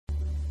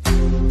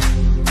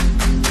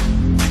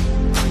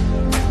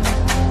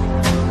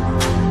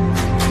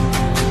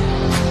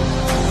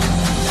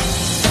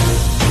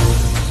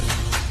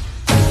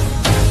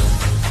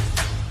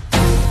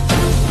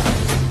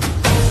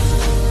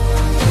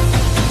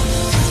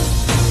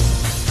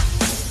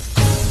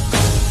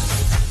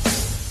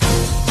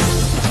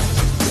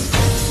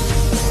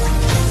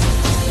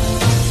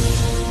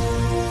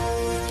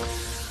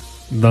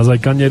Dan sê,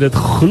 kan jy dit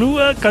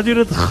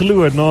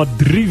glo, na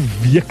 3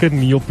 weke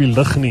nie op die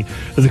lug nie,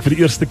 is ek vir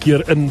die eerste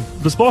keer in,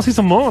 dis basies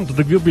 'n maand, dat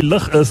ek weer op die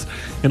lug is,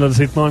 en dan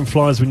sê time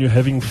flies when you're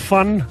having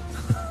fun.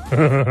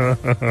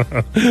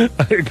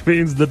 Ek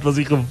wens dit was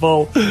die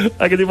geval.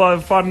 Ek het nie baie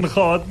fun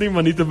gehad nie,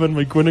 maar nietemin,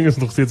 my koning is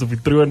nog steeds op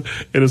die troon,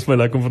 en het is my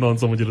lekker om vanaand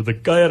saam met julle te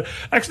kuier.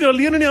 Ek is nie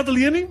alleen in die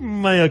ateljee nie,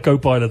 my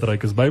co-pilot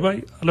Ryk is by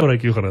my. Hallo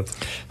Ryk, hoe gaan dit?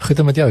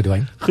 Goed met jou,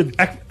 Dwain. Goed,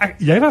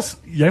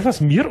 jy was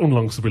meer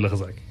onlangs op die lug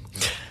as ek.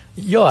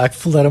 Ja, ek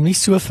voel daarom nie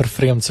so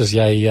vervreemd soos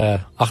jy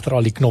agter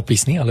al die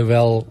knoppies nie,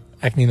 alhoewel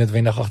ek nie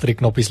noodwendig agter die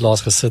knoppies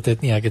laas gesit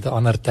het nie. Ek het 'n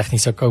ander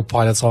tegniese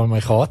co-pilot saam met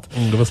my gehad.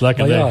 Dit was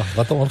lekker, maar ja,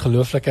 wat 'n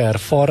ongelooflike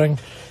ervaring.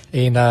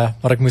 En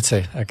maar ek moet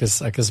sê,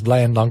 ek is bly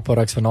en dankbaar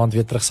ek is vanaand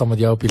weer terug saam met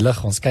jou op die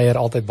lug. Ons kuier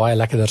altyd baie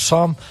lekkerder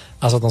saam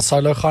as wat ons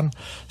solo gaan.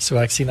 So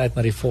ek sien uit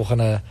na die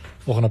volgende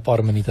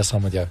paar minute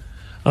saam met jou.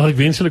 Ag, ek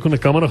wens julle kon 'n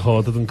kamera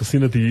gehad het en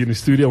gesien het hier in die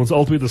studio ons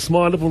altyd 'n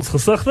smile op ons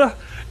gesigte.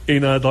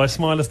 En daai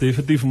smile is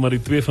definitief omdat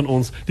die twee van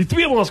ons, die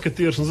twee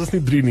musketeers, ons is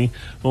nie 3 nie,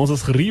 maar ons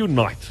is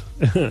gereunite.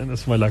 En dit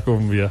is vir my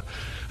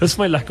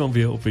lekker om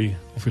weer op die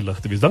lug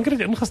te wees. Dankie dat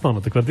jy ingestaan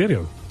het. Ek waardeer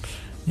jou.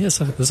 Ja,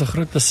 dis 'n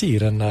groot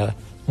plesier en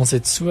ons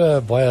het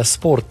so baie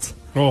sport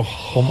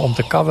om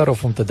te cover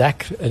of om te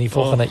dek in die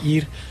volgende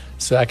uur.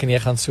 So ek en jy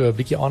gaan so 'n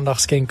bietjie aandag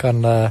skenk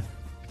aan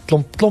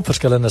klomp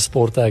verskillende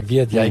sporte. Ek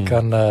weet jy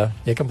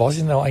kan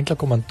basies nou eintlik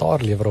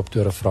kommentaar lewer op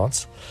Tour de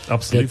France.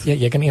 Absoluut.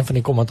 Jy kan een van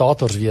die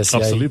kommentators wees.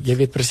 Jy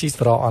weet presies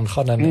wat daar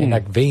aangaan en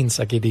ek wens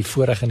ek het die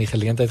voorreg en die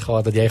geleentheid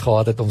gehad dat jy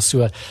gehad het om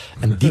so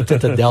in diepte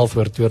te delf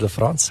oor Tour de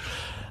France.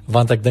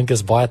 Want ek dink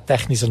is baie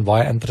tegnies en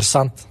baie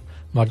interessant,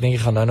 maar ek dink jy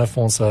gaan nou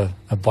vir ons 'n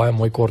baie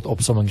mooi kort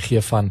opsomming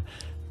gee van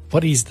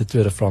what is the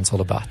Tour de France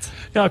all about?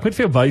 Ja, ek moet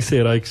vir jou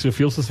bysê, Ryk,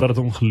 soveel soos wat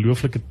dit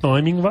ongelooflike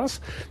timing was,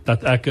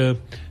 dat ek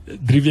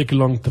 3 weke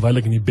lang, terwyl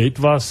ek in die bed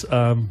was,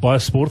 baie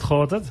sport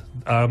gehad het.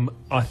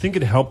 I think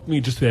it helped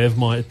me just to have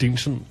my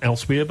attention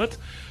elsewhere a bit.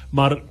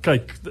 Maar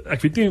kyk,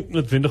 ek weet nie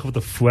noodwendig wat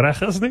 'n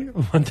voorreg is nie,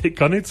 want ek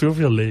kan net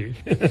soveel lê.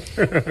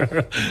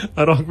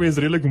 En raak mens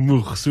redelik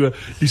moeg. So,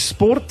 die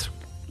sport,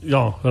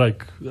 ja,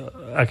 Ryk,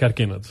 ek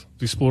herken dit.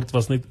 Die sport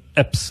was net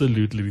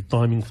absolutely, die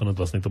timing van dit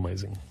was net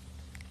amazing.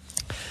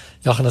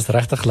 Ja, en dit is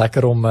regtig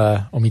lekker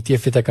om die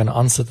TV te kan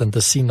aansit en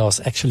te sien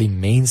daar's actually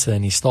mense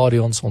in die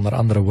stadions, onder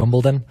andere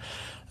Wimbledon.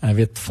 Ek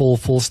weet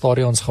vol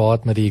stadions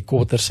gehad met die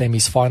quarter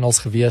semis finals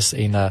gewees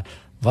en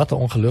wat 'n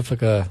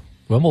ongelooflike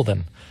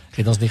Wimbledon.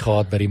 Het ons nie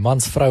gehad by die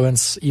mans,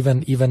 vrouens,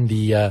 even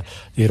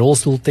die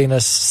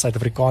rolstoeltennis,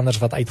 Suid-Afrikaners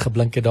wat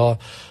uitgeblink het daar.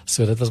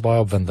 So dit was baie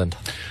opwindend.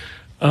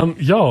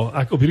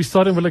 Ja, op hierdie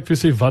stadium wil ek vir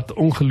sê wat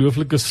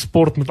ongelooflike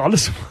sport met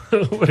alles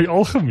oor die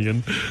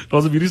algemeen.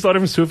 Daar's op hierdie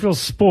stadium soveel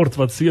sport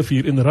wat sê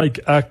vir in Ryk,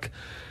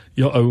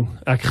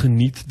 ek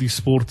geniet die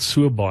sport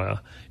so baie.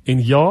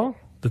 En ja,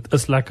 dit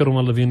is lekker om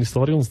hulle weer in die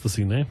stadions te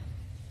sien, hè?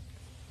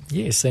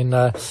 Yes, en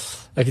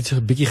ek het so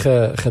 'n bietjie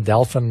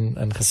gedelf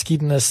in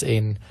geskiedenis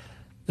en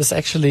dis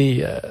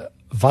actually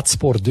wat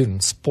sport doen.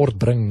 Sport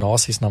bring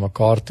nasies na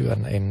mekaar toe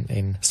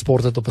en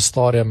sport het op 'n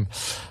stadium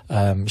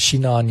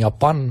China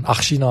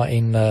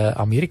en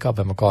Amerika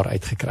by mekaar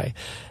uitgekry.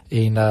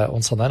 En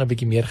ons sal nou 'n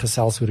bietjie meer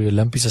gesels oor die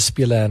Olimpiese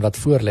spele en wat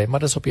voorlê, maar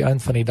dis op die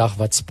einde van die dag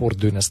wat sport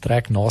doen. Dit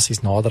trek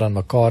nasies nader aan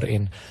mekaar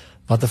en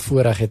wat 'n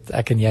voorreg het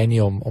ek en jy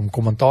nie om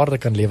kommentaar te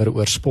kan lewer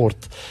oor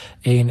sport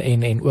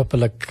en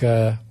openlik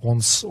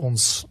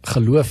ons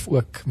geloof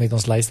ook met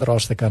ons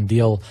luisteraars te kan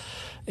deel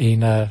en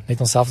net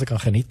onsself te kan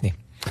geniet nie.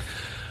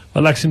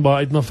 Wel, ek sien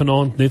baie uit na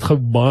vanaand, net gou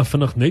baie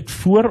vinnig, net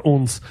voor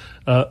ons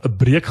 'n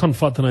breek gaan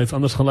vat en iets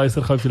anders gaan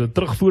luister, gou vir julle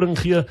terugvoering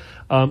gee.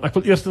 Ek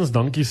wil eerstens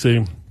dankie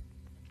sê,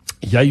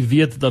 jy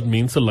weet dat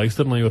mense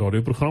luister na jou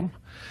radioprogram,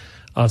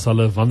 as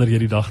hulle, wanneer jy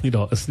die dag nie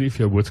daar is nie, vir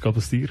jou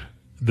boodskappe stuur.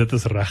 Dit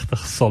is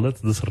regtig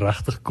solid, dit is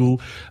regtig cool.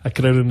 Ek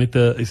kry net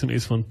 'n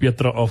SMS van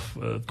Petra af,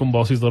 kom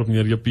basies daarop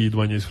neer, Jippie,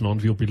 Dwain, jy is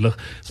vanaand weer op die lig.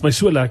 Dit is my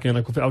so lekker en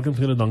ek wil vir elkeen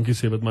van julle dankie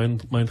sê, wat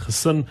my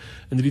gesin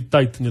in hierdie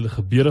tyd en julle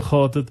gebeure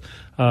gehad het.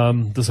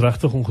 Dit is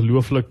regtig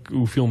ongelooflik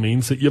hoeveel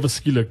mense ewe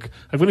skielik,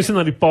 ek wil nie sê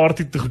na die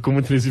party toe gekom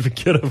het wees die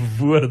verkeerde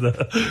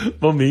woorde,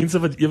 maar mense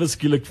wat ewe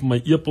skielik vir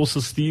my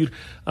e-posse stuur.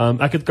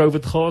 Ek het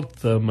COVID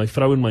gehad, my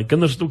vrou en my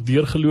kinders het ook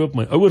deurgeloop,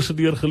 my ouers het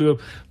deurgeloop,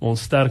 maar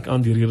ons sterk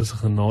aan die Here se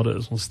genade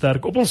is ons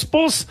sterk op ons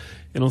pos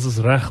en ons is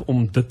reg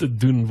om dit te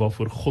doen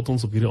waarvoor God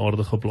ons op hierdie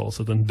aarde geplaas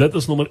het. En dit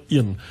is nommer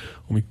 1,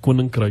 om die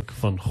koninkryk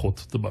van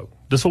God te bou.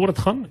 Dis waaroor dit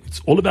gaan.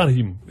 It's all about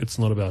him. It's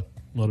not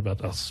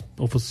about us.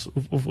 Of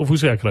hoe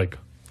sê ek, Ryk?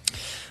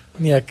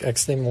 Nee, ek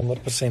stem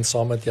 100%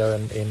 saam met jou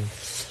en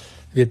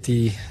weet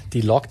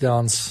die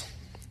lockdowns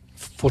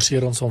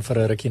forceer ons om vir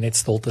 'n rukkie net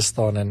stil te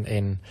staan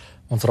en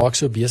ons raak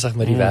so besig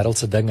met die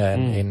wêreldse dinge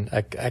en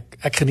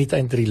ek geniet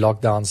eintlik die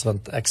lockdowns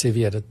want ek sê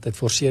weer dit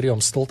forceer jou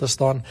om stil te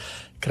staan,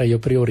 kry jou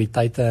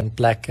prioriteite in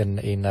plek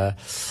en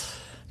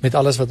met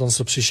alles wat ons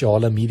op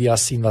sosiale media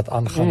sien wat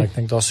aangaan. Ek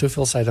dink daar's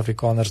soveel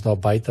Suid-Afrikaners daar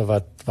buite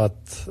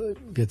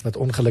wat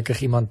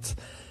ongelukkig iemand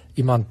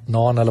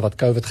na aan hulle wat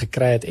COVID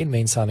gekry het en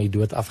mense aan die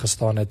dood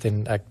afgestaan het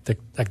en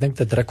ek dink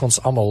dit druk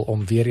ons almal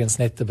om weer eens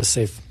net te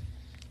besef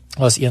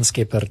Daar's een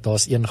skepper,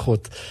 daar's een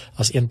God,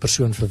 as een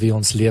persoon vir wie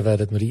ons lewe.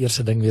 Dit moet die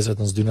eerste ding wees wat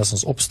ons doen as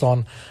ons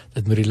opstaan.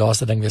 Dit moet die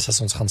laaste ding wees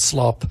as ons gaan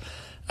slaap.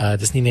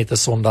 Dis nie net 'n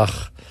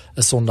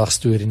Sondag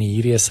storie nie,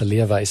 hierdie is 'n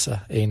leefwyse.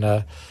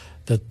 En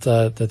dit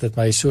het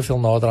my soveel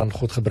nader aan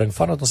God gebring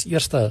vandat ons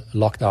eerste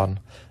lockdown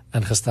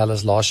ingestel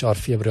is laas jaar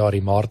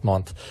Februarie, Maart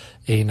maand.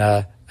 En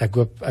ek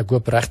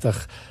hoop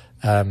regtig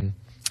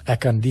ek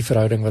kan die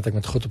verhouding wat ek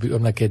met God op die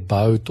oomblik het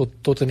bou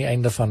tot aan die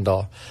einde van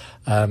daai.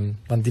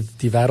 Want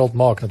die wêreld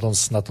maak dat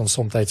ons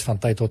soms van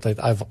tyd tot tyd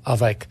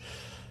afwyk.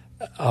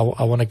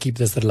 I want to keep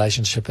this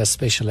relationship as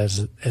special as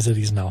it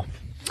is now.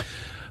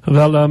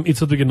 Wel, iets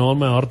wat ek in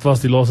my hart was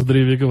die laaste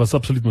 3 weke was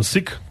absoluut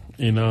musiek.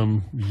 En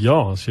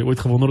ja, as jy ooit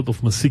gewonder het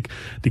of musiek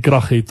die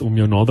krag het om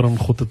jou nader aan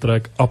God te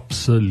trek,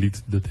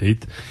 absoluut dit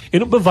het.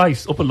 En op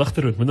bewys, op 'n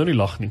ligte noot, moet nou nie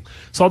lag nie.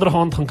 Saterdag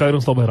aand gaan kuier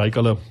ons daar by Ryk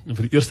hulle, en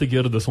vir die eerste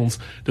keer, dis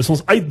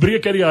ons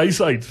uitbreek uit die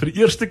huis uit, vir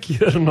die eerste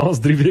keer na ons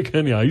 3 weke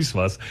in die huis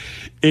was.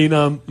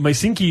 En my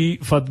seentjie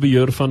vat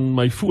beheer van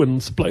my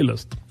foon se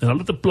playlist. En hulle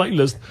het 'n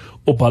playlist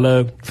op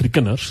hulle, vir die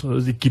kinders,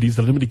 die kiddies,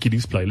 hulle met die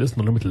kiddies playlist,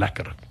 maar hulle met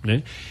lekker,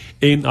 né?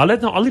 En hulle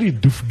het nou al hierdie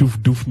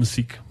doef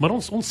musiek, maar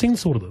ons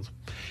sensor dit.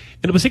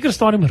 En op 'n sekere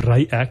stadium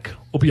ry ek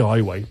op die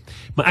highway,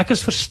 maar ek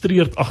is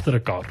frustreerd agter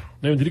 'n kar.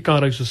 Want hierdie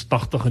kar ry soos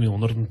 80 in die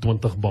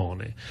 120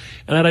 baan.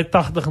 En hy ry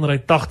 80 en ry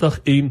 80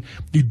 en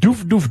die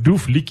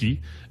doef liedjie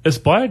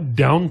is baie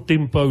down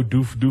tempo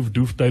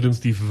doef tydens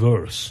die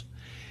verse.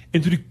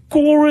 En toe die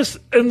chorus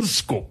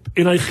inskop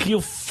en hy gee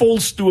vol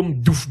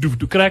stoom doef,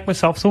 toe kry ek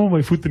myself sommer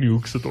my voet in die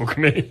hoek sit ook,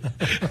 nee.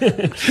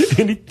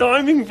 En die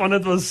timing van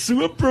dit was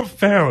so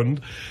profound.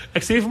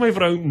 Ek sê vir my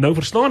vrou, nou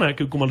verstaan ek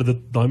hoekom hulle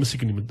daai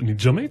musiek in die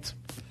gym het.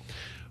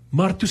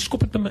 Maar toe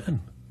skop het by my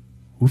in.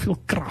 Hoeveel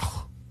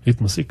krag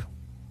het musiek?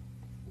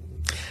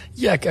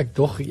 Ja, ek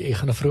dog, ek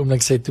gaan 'n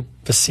oomblik sê, toe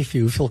besef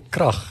jy hoeveel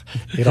krag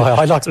het daai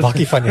Hilux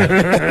bakkie van jou.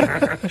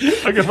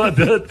 Ek maar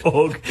dit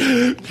ook.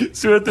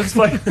 So dit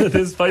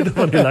is feite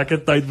van die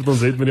lekker tyd wat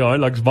ons het met die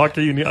Hilux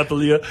bakkie in die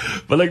ateljee.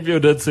 Wil ek vir jou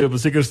dit sê, op 'n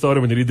sekere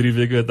stadium in hierdie 3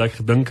 weke het ek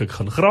gedink ek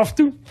gaan graf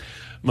toe,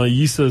 maar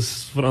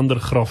Jesus verander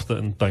grafte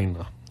in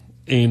tuine.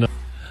 En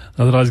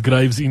Otherwise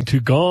graves into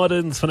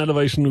gardens van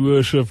Elevation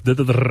Worship. Dit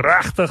het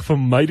regtig vir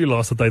my die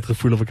laaste tyd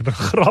gevoel of ek 'n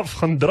graf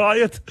gaan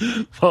draai het.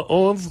 Van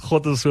ons,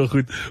 God is so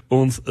goed,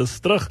 ons is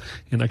terug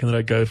en ek en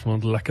Ryk kuier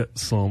vanaand lekker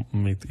saam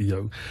met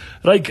jou.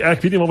 Ryk,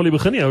 ek weet nie waar wil jy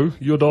begin nie, ou.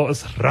 Jo, daar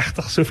is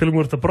regtig soveel om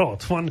oor te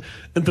praat. Van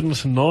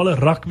internasionale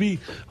rugby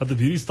wat op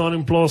hierdie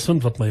stadium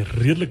plaasvind wat my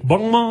redelik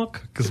bang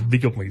maak. Ek is 'n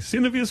bietjie op my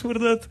senuwees oor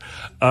dit.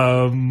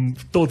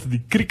 Tot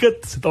die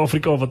cricket,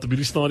 Suid-Afrika wat op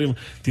hierdie stadium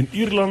teen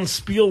Ierland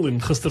speel en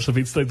gister se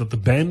wedstryd wat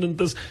abandoned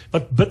is.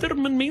 Wat bitter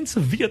min mense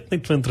weet,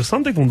 net vir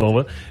interessantheid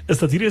onthou, is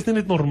dat hierdie is nie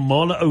net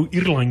normale ou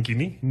Ierlandjie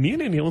nie.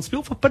 Nee, ons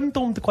speel vir punte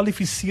om te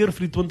kwalifiseer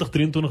vir die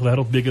 2023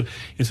 Wêreldbeker.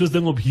 En soos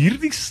ding op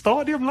hierdie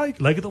stadium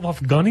lyk dit op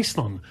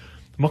Afghanistan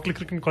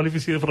makliker kan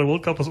kwalifiseer vir 'n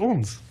World Cup as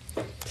ons.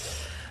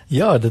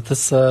 Ja, dit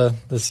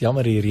is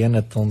jammer, die reën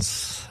het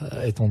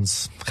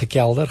ons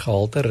gekelder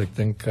gehalter. Ek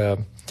dink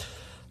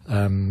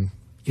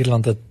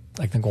Ierland het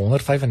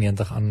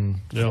 195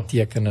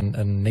 aangeteken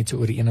in net so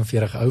oor die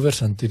 41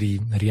 overs en toe die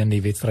reën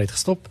die wedstryd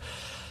gestop.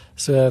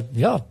 So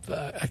ja,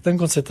 ek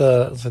dink ons het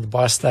 'n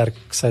baie sterk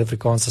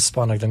Suid-Afrikaanse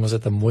span. Ek dink ons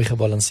het 'n mooi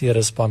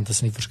gebalanseerde span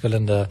tussen die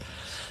verskillende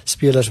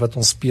spelers wat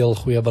ons speel,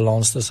 goeie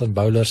balans tussen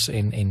bowlers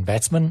en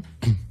batsmen.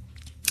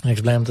 Ek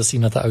is bly om te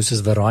sien dat 'n ou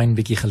soos Dwain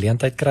bietjie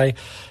geleentheid kry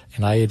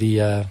en hy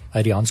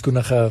het die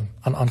handskoene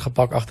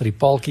aangepak agter die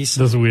paaltjies.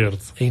 Dis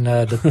weird.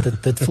 En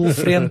dit voel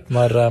vreemd,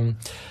 maar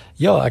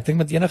ja, ek dink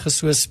met enige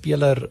so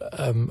speler,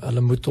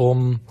 hulle moet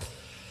hom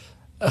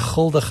 'n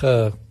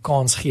guldige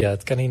kans gee.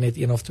 Het kan nie net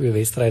 1 of 2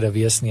 wedstryde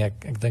wees nie.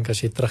 Ek dink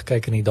as jy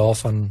terugkyk in die dae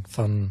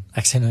van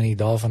ek sê nou in die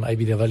dae van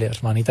AB de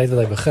Villiers, maar in die tyd wat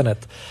hy begin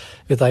het,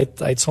 weet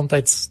hy het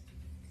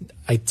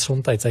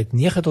soms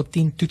 9 tot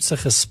 10 toetse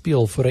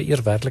gespeel voor hy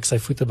eers werklik sy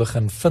voete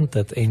begin vind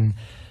het en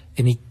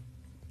die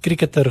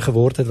cricketer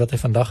geword het wat hy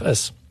vandag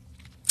is.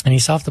 En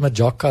dieselfde met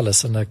Jock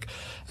Cullis, en ek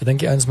dink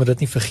die ouens moet dit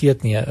nie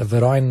vergeet nie. 'n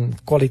Verraai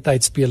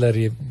kwaliteitsspeler,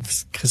 jy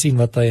gesien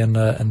wat hy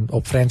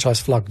op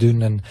franchise vlak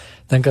doen, en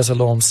dink as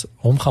hulle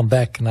hom gaan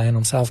back en hy in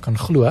homself kan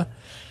glo,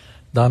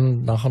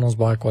 dan gaan ons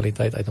baie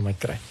kwaliteit uit hom uit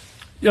kry.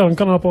 Ja, dan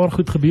kan 'n paar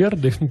goed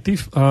gebeur,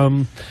 definitief.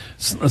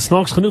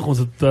 Snaaks genoeg, ons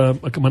het,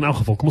 in elk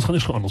geval, kom ons gaan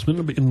eers gou aan, ons moet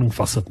nou by een ding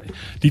vassit nie.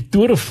 Die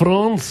Tour de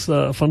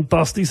France,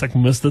 fantasties, ek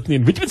mis dit nie,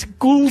 en weet jy wat die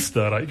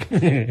coolste, Ryk?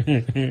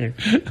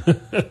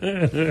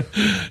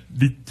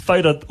 Die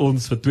feit dat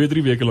ons vir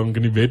 2-3 weke lang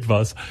in die bed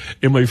was,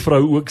 en my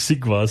vrou ook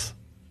siek was,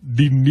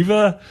 die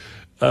nuwe,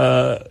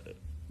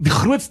 die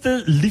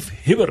grootste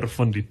liefhebber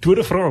van die Tour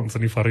de France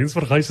in die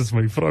Rensburg huis is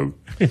my vrou.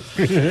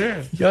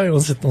 Ja,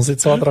 ons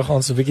het Saterdag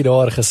gaan so 'n bietjie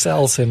daar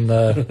gesels en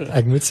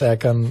ek moet sê ek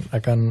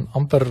kan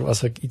amper,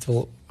 as ek iets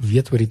wil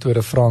weet oor die Tour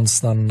de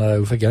France, dan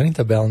hoef ek jou nie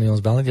te bel nie,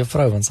 ons bel net jou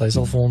vrou, want sy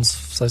sal vir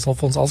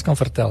ons alles kan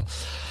vertel.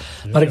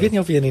 Ja. Maar ek weet nie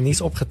of jy in die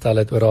nuus opgetel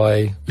het oor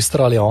daai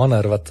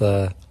Australianer wat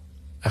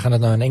ek gaan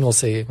dit nou in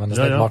Engels sê, want dit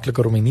is net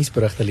makliker om die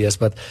nuusberig te lees,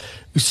 but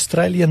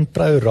Australian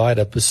pro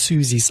rider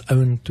pursues his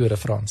own Tour de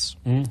France.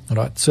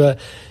 Right, so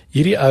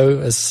hierdie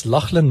ou is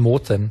Lachlan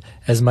Morton,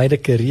 has made a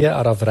career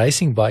out of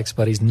racing bikes,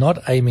 but he's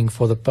not aiming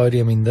for the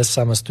podium in this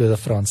summer's Tour de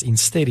France.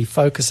 Instead, he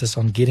focuses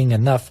on getting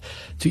enough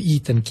to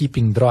eat and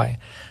keeping dry.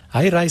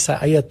 Hy ry sy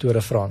eie Tour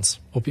de France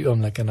op die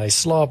oomblik, en hy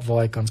slaap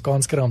waar hy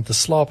kans kry om te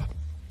slaap.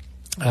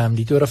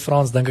 Die Tour de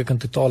France, dink ek in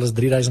totaal is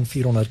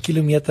 3400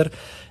 kilometer,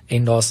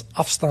 en daar's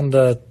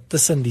afstande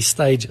tussen die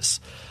stages.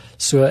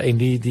 So, en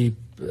die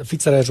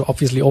fietsry is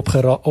obviously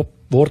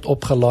word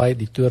opgelaai,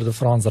 die Tour de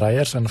France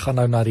ryers, en gaan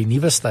nou na die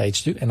nuwe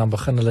stage toe, en dan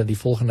begin hulle die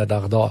volgende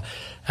dag daar.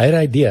 Hy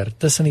ry deur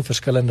tussen die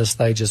verskillende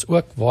stages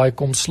ook, waar hy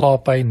kom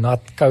slaap hy,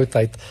 nat, koud,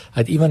 hy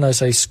het ewen nou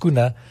sy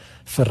skoene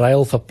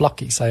verruil vir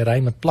plakkies, hy ry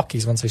met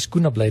plakkies, want sy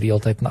skoene bly die hele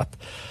tyd nat.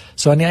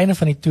 So aan die einde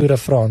van die Tour de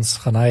France,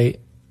 gaan hy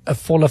 'n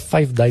volle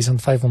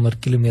 5500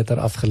 kilometer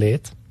afgelê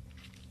het,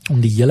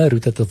 om die hele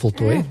route te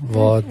voltooi,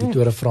 waar die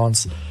Tour de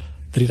France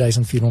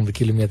 3400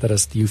 kilometer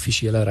is die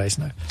offisiële reis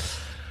nou.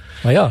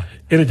 Maar ja.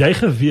 En het jy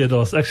geweet,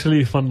 daar's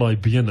actually van die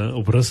bene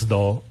op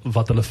rusdae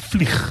wat hulle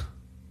vlieg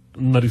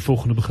na die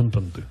volgende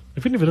beginpunt toe.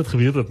 Ek weet nie of jy dit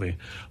geweet het nie,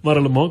 maar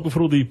hulle maak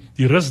bijvoorbeeld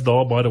die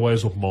rusdae, by the way,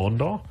 is op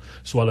maandag,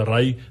 so hulle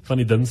ry van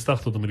die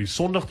dinsdag tot en met die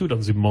sondag toe, dan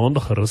is die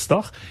maandag 'n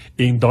rusdag,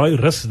 en daai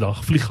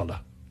rusdag vlieg hulle,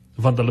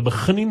 want hulle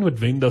begin nie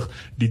noodwendig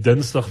die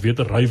dinsdag weer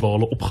te ry waar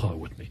hulle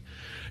opgehou het nie.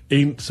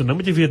 En so nou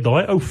moet jy weet,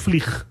 daai ou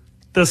vlieg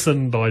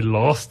tussen daai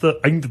laaste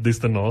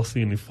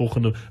einddestinasie en die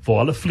volgende, waar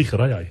hulle vlieg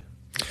ry hy.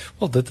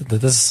 Wel,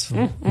 dit is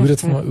hoe dit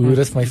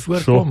vir my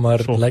voorkom, maar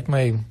lyk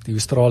my, die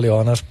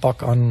Australianers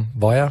pak aan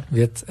baie,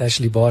 weet,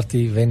 Ashley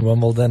Barty wen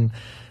Wimbledon,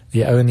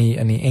 die ou in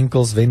die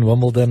enkels wen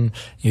Wimbledon,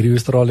 hierdie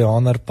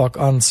Australianer pak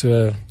aan,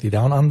 so die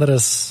down ander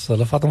is,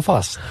 hulle vat hom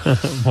vas.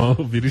 Maar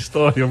op hierdie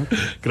stadium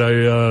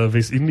kry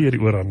Wes-Indië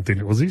die oorhand teen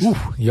die Aussies.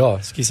 Ja,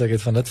 skus, ek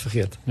het van dit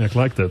vergeet. Ja, ek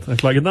like dit.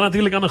 En dan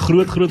natuurlik aan 'n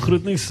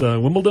groot nuus,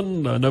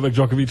 Wimbledon, Novak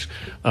Djokovic,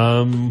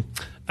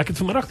 ek het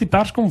vanmiddag die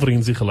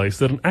perskonferensie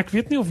geluister, en ek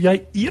weet nie of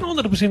jy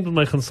 100% met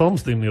my gaan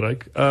saamstem nie,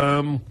 Ryk.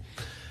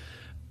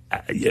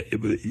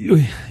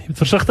 Jy moet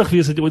versigtig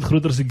wees dat jy ooit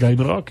groter as die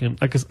game raak, en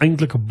ek is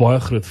eintlik 'n baie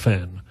groot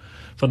fan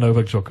van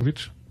Novak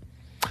Djokovic.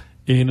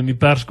 En in die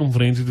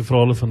perskonferensie te vra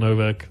hulle van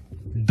Novak,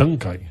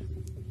 dink hy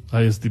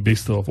is die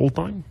beste of all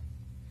time?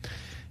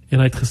 En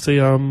hy het gesê,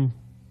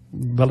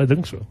 wel, hy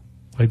dink so.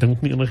 Hy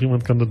dink nie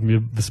enigiemand kan dit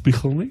meer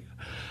bespiegel nie.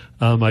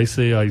 Hy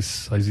sê hy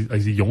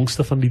is die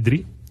jongste van die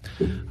 3.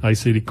 Hy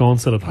sê die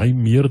kans dat hy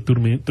meer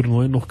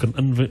toernooie nog kan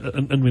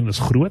inwen is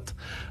groot.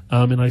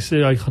 En hy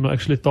sê hy gaan nou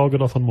actually target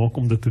daarvan maak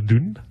om dit te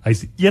doen. Hy is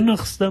die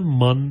enigste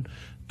man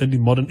in die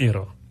modern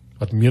era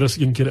wat meer as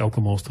 1 keer elke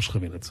Masters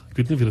gewen het. Ek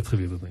weet nie of jy dit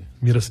geweet het nie.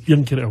 Meer as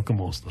 1 keer elke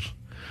Masters.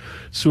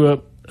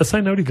 So, is hy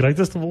nou die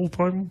greatest of all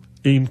time?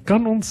 En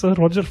kan ons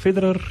Roger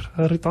Federer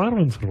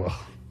retirement verwag?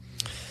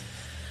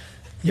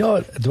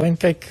 Ja, Dwain,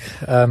 kyk,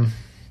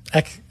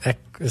 ek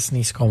is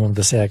nie skaam om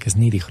te sê ek is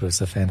nie die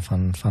grootste fan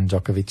van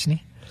Djokovic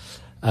nie.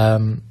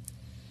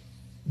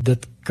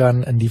 Dit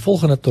kan in die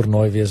volgende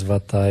toernooi wees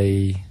wat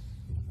hy,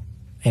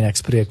 en ek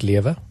spreek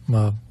lewe,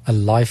 maar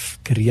 'n life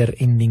career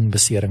ending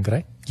besering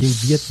kry. Jy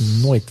weet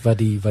nooit wat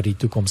die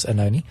toekoms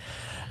inhou nie.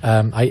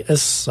 Hy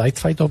het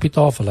feite op die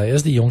tafel. Hy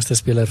is die jongste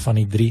speler van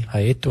die 3.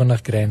 Hy het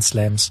 20 Grand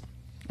Slams.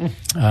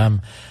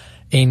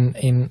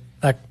 En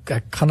ek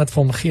kan dit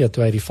vir hom gee,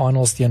 toe hy die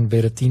finals teen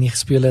Berrettini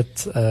gespeel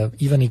het,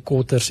 even die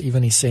quarters,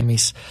 even die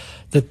semis.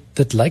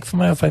 Dit lyk vir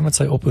my of hy met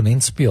sy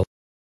opponent speel.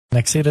 En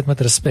ek sê dit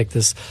met respek,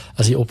 as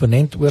die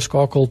opponent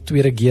oorskakel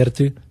tweede keer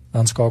toe,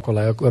 dan skakel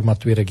hy ook oor maar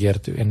tweede keer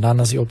toe. En dan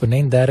as die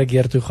opponent derde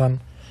keer toe gaan,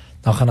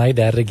 dan gaan hy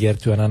derde keer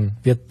toe. En dan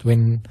weet,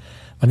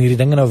 wanneer die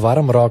dinge nou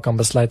warm raak, kan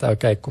besluit,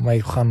 okay, kom hy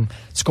gaan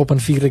skop in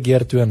vierde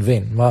keer toe en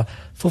wen. Maar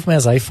voel vir my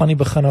as hy van die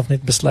begin af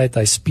net besluit,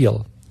 hy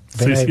speel.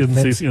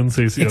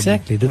 6-1.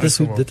 Exactly, dit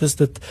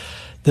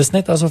is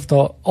net asof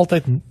daar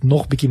altyd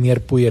nog bietjie meer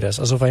poeier is,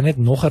 asof hy net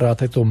nog 'n raad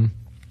het om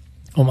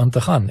aan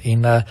te gaan.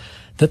 En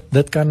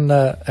dit kan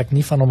ek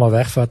nie van hom af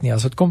wegvat nie.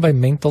 As dit kom by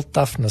mental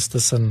toughness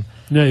tussen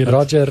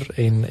Roger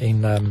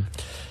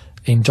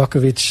en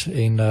Djokovic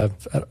en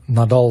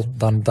Nadal,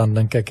 dan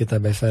dink ek het hy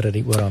by verre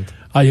die oorhand.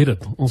 Hy het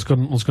dit. Ons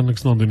kan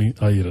niks nou doen nie.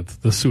 Hy het dit.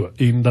 Dis so.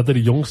 En dat hy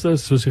die jongste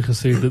is, soos jy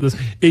gesê het, dit is.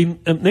 En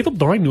net op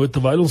daai noot,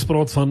 terwyl ons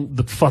praat van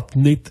dit vat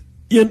net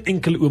een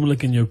enkele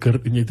oomblik in jou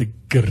en jy het 'n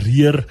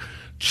career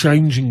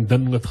changing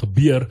ding wat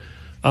gebeur.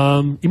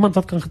 Iemand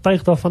wat kan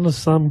getuig daarvan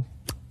is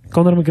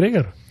Conor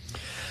McGregor.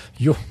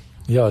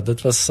 Ja,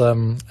 dit was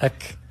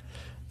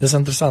dis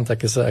interessant.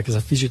 Ek is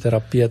 'n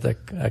fisioterapeut.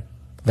 Ek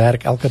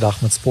werk elke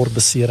dag met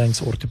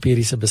sportbeserings,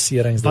 ortopediese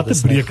beserings. Wat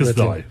 'n breek is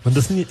daai? Want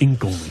dis nie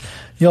enkel nie.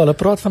 Ja, hulle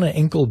praat van 'n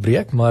enkel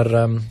breek,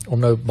 maar om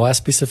nou baie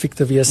spesifiek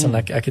te wees, en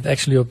ek het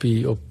actually op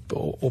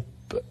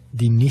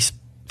die nie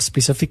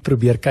spesifiek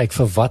probeer kyk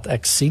vir wat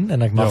ek sien,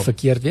 en ek mag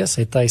verkeerd wees,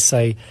 het hy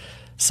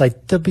sy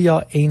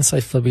tibia en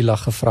sy fibula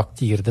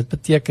gefraktuur. Dit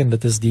beteken,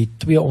 dit is die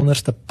 2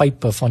 onderste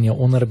pype van jou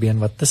onderbeen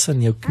wat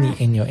tussen jou knie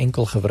en jou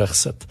enkelgewrig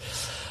sit.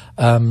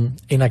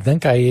 En ek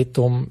dink hy het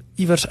hom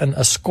iewers in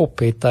 'n skop,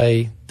 het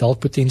hy dalk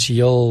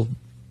potensieel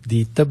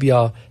die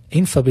tibia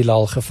en fibula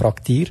al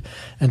gefraktuur,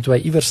 en toe hy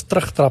iewers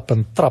terugtrap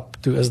en trap,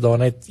 toe is daar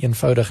net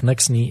eenvoudig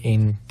niks nie,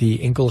 en die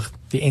enkel,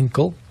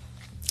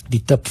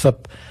 die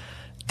tipfib,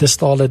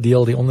 distale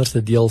deel, die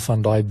onderste deel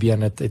van daai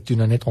been het toe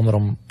nou net onder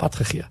hom pad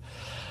gegee.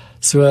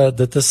 So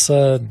dit is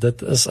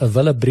 'n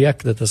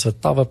willebreek, dit is 'n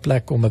tawwe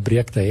plek om 'n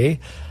breek te hê,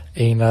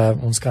 en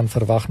ons kan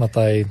verwag dat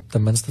hy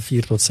ten minste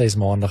 4 tot 6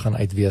 maande gaan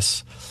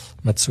uitwees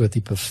met so 'n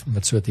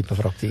tipe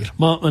fraktuur.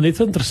 Maar net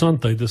so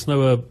interessant, dit is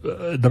nou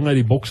 'n ding uit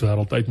die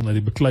bokswêreld uit en uit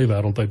die beklei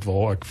wêreld uit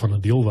waar ek van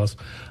 'n deel was.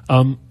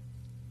 In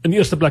die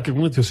eerste plek, ek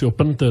wil net jou op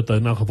punte het hy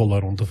in 'n geval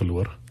daai ronde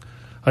verloor.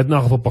 Hy het in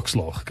 'n geval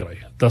pakslaag gekry.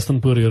 Dustin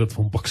Poirier het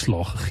vir hom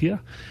pakslaag gegee.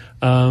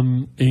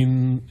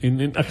 En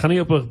ek gaan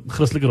nie op 'n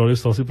Christelike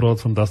radiostasie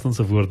praat van Dustin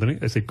se woorde nie.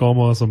 Hy sê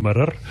karma is 'n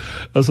mirror.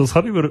 Ons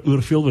gaan nie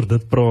oor veel oor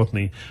dit praat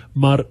nie,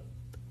 maar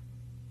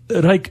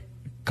Ryk,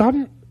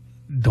 kan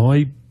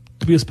daai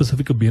 2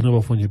 spesifieke bene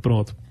waarvan jy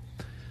praat,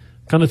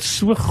 kan dit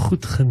so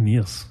goed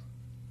genees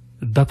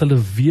dat hulle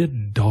weer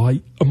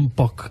daai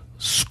impak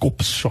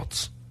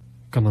skopshots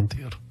kan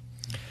hanteer?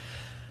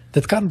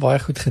 Dit kan baie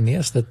goed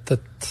genees,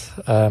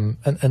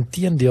 in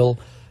teendeel,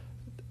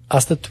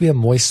 as dit 2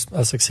 mooi,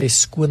 as ek sê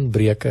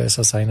skoonbreuke is,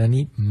 as hy nou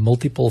nie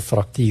multiple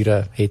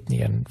frakture het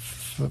nie, en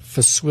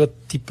vir so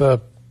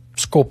tipe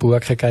skop, hoe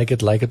ek gekyk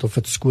het, lyk dit of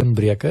dit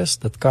skoonbreuke is,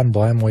 dit kan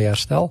baie mooi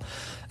herstel.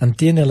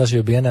 Inteendeel, as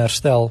jou bene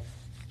herstel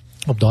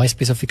op daai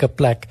spesifieke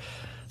plek,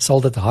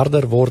 sal dit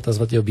harder word as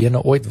wat jou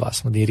bene ooit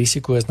was, want die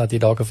risiko is dat jy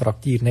dalk 'n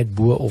fraktuur net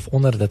bo of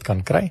onder dit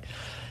kan kry,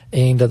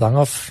 en dit hang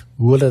af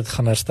hoe hulle dit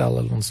gaan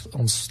herstel.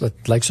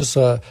 Dit lyk soos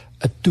 'n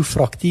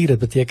toefraktuur, dit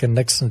beteken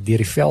niks deur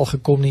die vel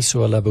gekom nie,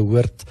 so hulle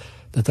behoort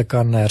dit te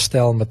kan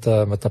herstel met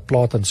 'n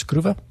plaat en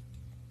skroewe.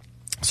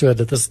 So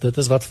dit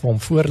is wat vir hom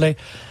voorlê.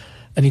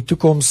 In die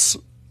toekoms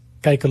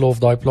kyk hulle of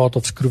daai plaat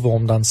of skroewe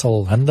hom dan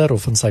sal hinder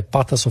of in sy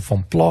pad is of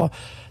hom pla,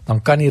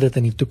 dan kan jy dit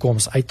in die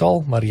toekoms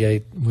uithaal, maar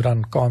jy moet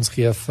dan kans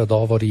gee vir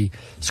daar waar die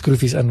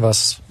skroefies in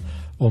was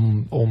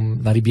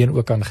om na die been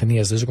ook kan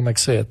genees. Dis hoekom ek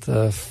sê het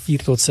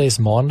 4 tot 6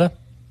 maande,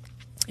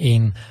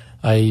 en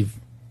hy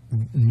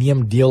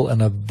neem deel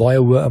in 'n baie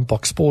hoë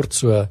impak sport,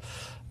 so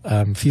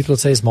 4 tot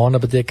 6 maande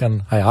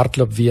beteken hy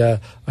hardloop weer,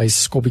 hy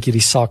skop bietjie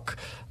die sak,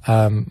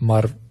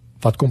 maar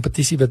wat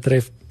kompetisie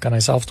betref, kan hy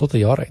self tot 'n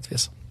jaar uit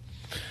wees.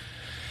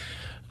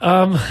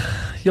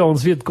 Ja,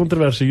 ons weet,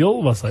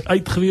 kontroversieel was hy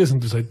uit gewees, en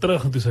toe is hy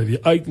terug, en toe is hy weer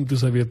uit, en toe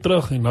is hy weer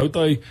terug, en nou het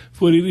hy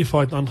voor hierdie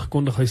fight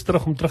aangekondig, hy is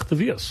terug om terug te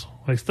wees.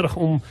 Hy is terug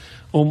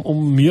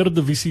om meer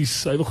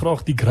divisies, hy wil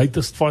graag die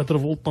greatest fighter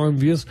of all time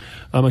wees.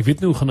 Ek weet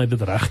nie hoe gaan hy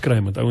dit regkry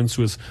met ouens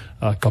soos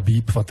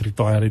Khabib wat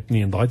retire het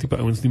nie, en daai tipe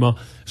ouens nie, maar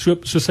so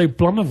sy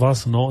planne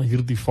was na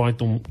hierdie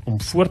fight om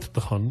voort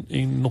te gaan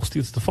en nog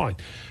steeds te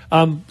fight.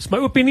 Is my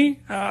opinie,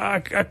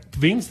 ek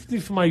wens dit nie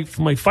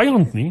vir my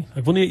vyand nie.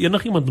 Ek wil nie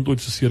enigiemand moet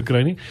ooit so seer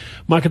kry nie,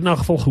 maar ek het in 'n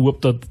geval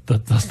gehoop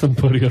dat Dustin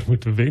Poirier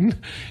moet wen.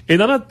 En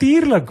dan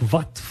natuurlik,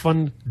 wat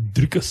van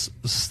Dricus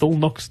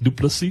Stillknox du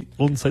Plessis,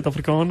 ons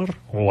Suid-Afrikaner?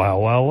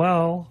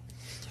 Wow.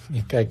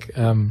 Kyk,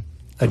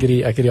 ek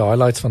het die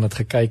highlights van dit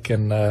gekyk,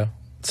 en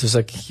soos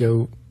ek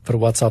jou per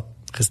WhatsApp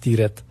gestuur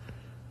het,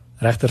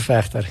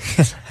 regtervegter.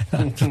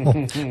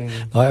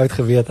 Daai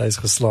uitgeweet, hy is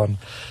geslaan.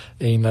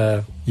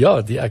 En ja,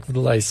 ek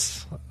bedoel,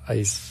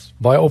 hy's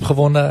baie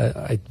opgewonde,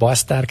 hy het baie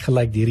sterk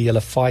gelyk deur die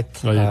hele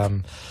fight,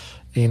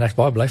 en ek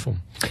baie bly vir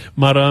hom.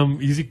 Maar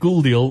hier is die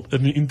cool deel,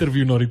 in die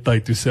interview na die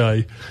tyd, toe sê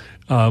hy,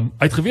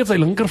 hy het geweet sy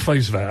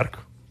linkervuis werk,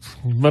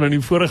 maar in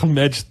die vorige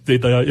match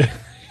het hy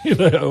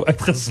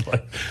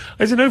uitgesluit.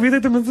 Hy sê nou weet hy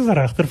ten minste sy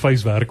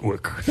regtervuis werk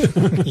ook.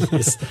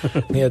 Yes.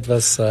 Nee, dit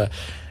was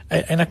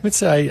en ek moet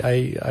sê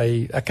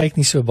ek kyk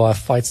nie so baie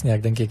fights nie.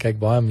 Ek dink ek kyk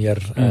baie meer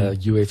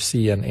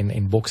UFC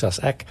en boks as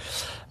ek.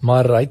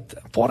 Maar hy het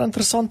 'n paar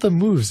interessante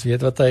moves,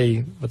 weet wat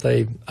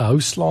hy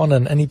hou slaan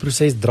en in die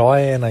proses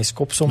draai en hy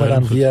skop sommer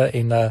dan weer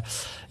en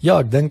ja,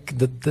 ek dink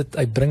dit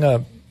hy bring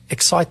 'n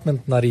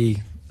excitement na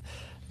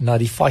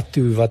die fight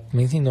toe wat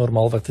mense nie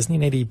normaal wat is nie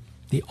net die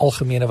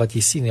algemene wat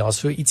jy sien, ja,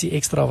 so ietsie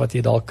ekstra wat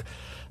jy dalk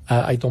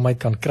uit hom uit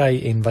kan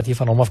kry en wat jy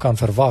van hom af kan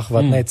verwag,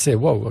 wat net sê,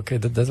 wow, okay,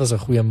 dit was 'n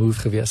goeie move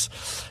gewees.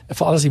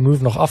 Veral as die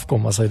move nog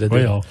afkom as hy dit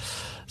doen. Ja.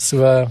 So,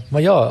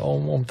 maar ja,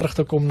 om terug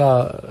te kom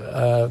na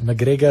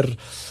McGregor,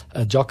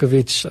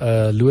 Djokovic,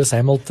 Lewis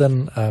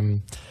Hamilton,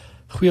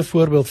 goeie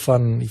voorbeeld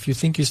van if you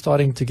think you're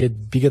starting to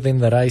get bigger than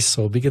the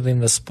race or bigger than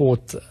the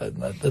sport,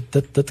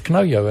 dit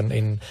knou jou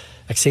en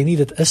ek sê nie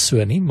dit is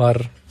so nie,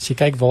 maar as jy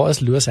kyk waar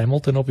is Lewis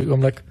Hamilton op die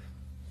oomblik?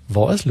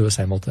 Waar is Lewis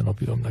Hamilton op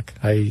die oomblik?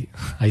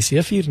 Hy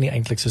seëvier nie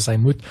eintlik soos hy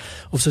moet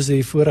of soos hy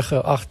die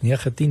vorige 8,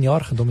 9, 10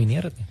 jaar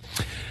gedomineer het nie.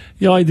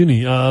 Ja, hy doen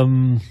nie.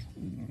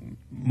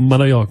 Maar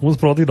nou ja, kom ons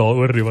praat nie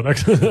daaroor nie, want ek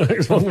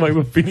sê my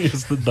opinie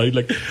is dit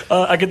duidelik.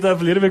 Ek het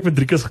verlede week met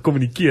Dricus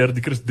gekommunikeer,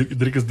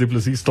 Dricus du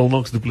Plessis,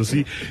 Stillknox du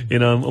Plessis,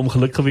 en om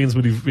geluk gewens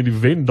met die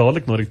wen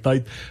dadelik na die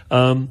tyd.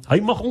 Hy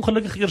mag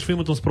ongelukkig eers weer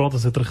met ons praat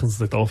as hy terug in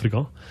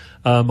Suid-Afrika.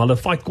 Hulle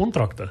fight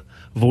kontrakte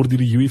word deur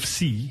die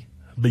UFC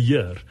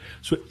beheer.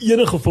 So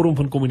enige vorm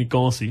van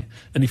kommunikasie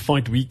in die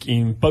fight week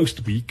en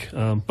post-week,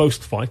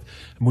 post-fight,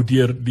 moet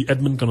deur die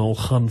admin kanaal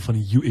gaan van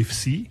die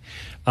UFC.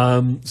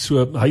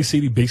 So hy sê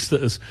die beste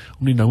is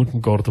om nie nou met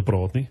mekaar te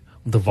praat nie,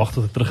 om te wag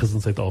tot hy terug is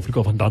in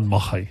Suid-Afrika, want dan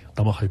mag hy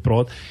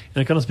praat.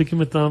 En ek kan ons bietjie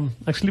met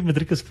actually met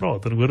Rikus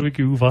praat en hoor 'n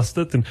bietjie hoe was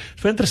dit en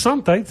vir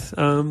interessantheid,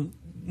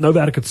 nou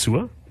werk dit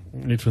so,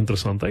 net vir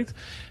interessantheid.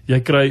 Jy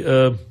kry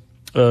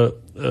 'n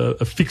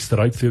fixed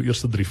rate vir jou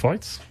eerste 3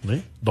 fights,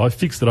 nee? Daai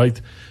fixed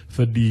rate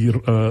vir die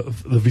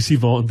divisie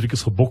waar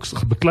Rikus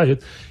beklei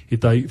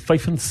het hy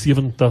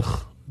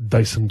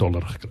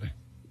 $75,000 gekry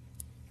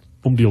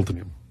om deel te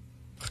neem.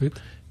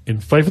 Goed. En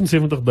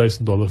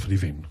 $75,000 vir die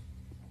wen.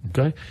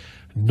 Okay?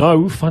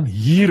 Nou van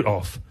hier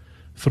af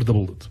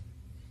verdubbel dit.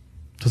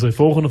 So sy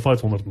volgende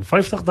fight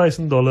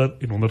 $150,000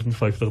 en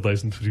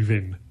 $150,000 vir die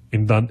wen.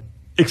 En dan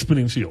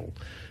exponentieel.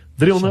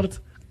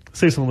 300,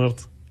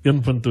 600,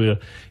 1.2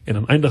 en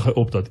dan eindig hy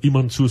op dat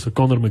iemand soos 'n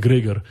Conor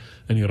McGregor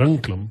in die ring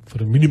klim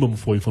vir 'n minimum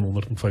fooi van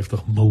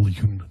 $150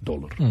 miljoen.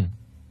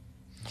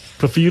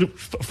 Vir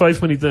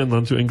 5 minute en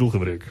dan so enkel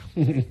gebreek.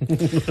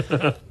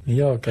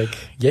 Ja, kyk,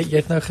 jy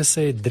het nou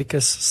gesê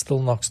Driekus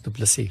Stilnox Du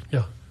Plessis.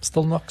 Ja.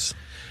 Stilnox.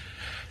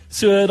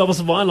 So, daar was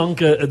 'n baie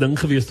lank 'n ding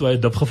gewees toe hy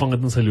dip gevang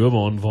het in sy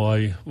loopbaan waar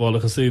hulle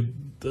gesê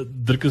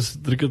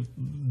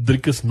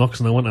Driekus knocks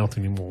no one out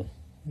anymore.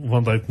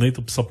 Want hy het net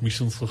op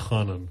submissions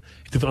gegaan en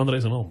het verander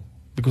hy sy naam.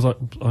 Because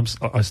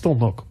I still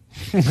knock.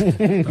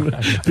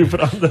 Die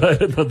verander hy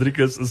het na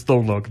Driekus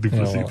still knock.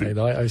 Ja,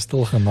 hy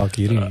stil gemaak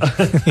hierdie. Ek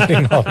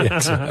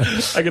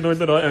het nooit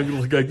na daai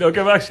angle gekyk. Nou,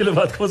 okay, maar actually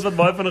kom ons wat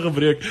baie van 'n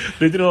gebreek.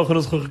 Net hierna gaan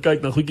ons gou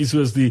gekyk na goedjies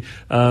soos die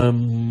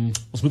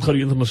ons moet gou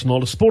die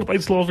internasionale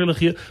sportuitslae vir julle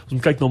gee. Ons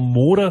moet kyk na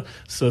môre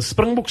se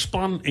Springbok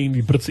span en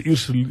die Britse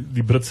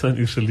en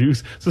Ierse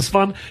leeu's se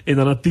span en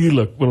dan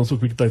natuurlik wil ons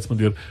ook 'n bietjie tyd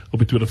spandeer op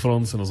die Tour de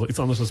France en as daar iets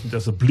anders is moet jy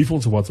asseblief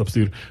ons 'n WhatsApp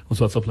stuur. Ons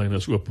WhatsApp lyn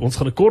is oop. Ons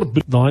gaan 'n kort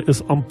daai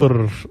is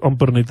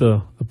amper net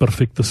 'n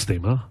perfekte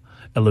stem, hè?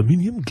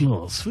 Aluminium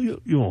glas.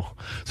 Ja.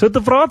 So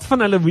te praat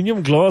van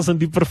aluminium glas en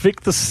die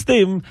perfekte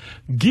stem,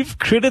 give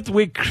credit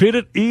where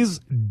credit is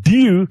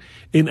due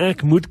en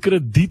ek moet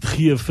krediet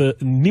gee vir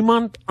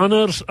niemand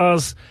anders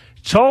as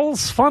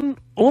Charles van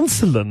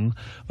Onselen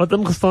wat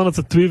ingestaan het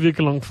vir 2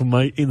 weke lank vir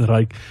my en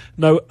Ryk.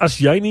 Nou as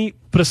jy nie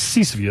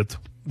presies weet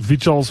wie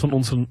Charles van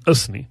Onselen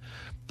is nie,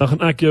 dan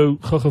gaan ek jou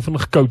gou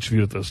vinnig coach wie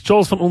dit is.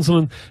 Charles van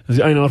Onselen is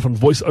die eienaar van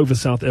Voice Over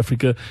South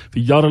Africa.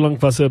 Vir jare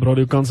lank was hy op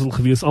Radio Kansel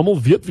gewees.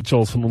 Almal weet wie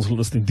Charles van Onselen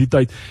is in die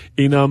tyd.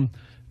 En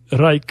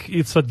Ryk,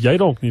 iets wat jy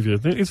dalk nie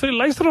weet nie, iets wat die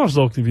luisteraars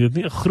dalk nie weet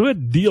nie, 'n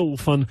groot deel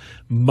van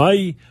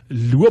my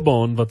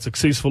loopbaan wat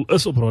suksesvol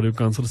is op Radio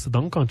Kansel is te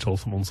danke aan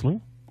Charles van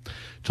Onselen.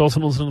 Charles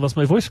van Onselen was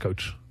my voice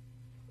coach.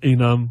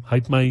 En hy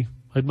het my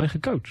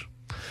gecoach.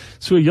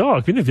 So ja,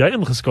 ek weet nie of jy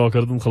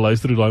ingeskakel het en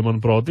geluister hoe daai man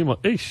praat nie, maar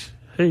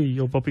hey,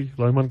 jou papi,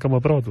 daai man kan maar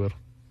praat hoor.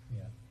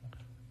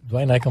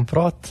 Dwain, hy kan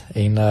praat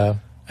en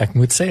ek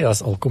moet sê,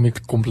 as al kom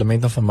ek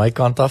komplimente van my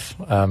kant af,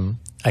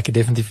 ek het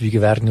definitief 'n bietjie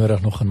werk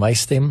nodig nog in my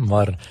stem,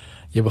 maar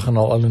jy begin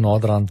al hoe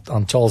nader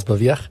aan Charles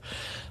beweeg.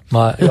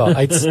 Maar ja,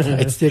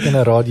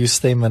 uitstekende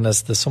radiostem en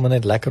is sommer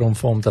net lekker om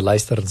vir hom te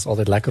luister. Dit is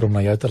altyd lekker om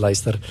na jou te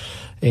luister.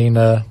 En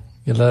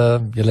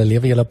julle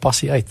lewe julle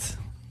passie uit.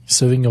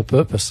 Serving your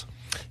purpose.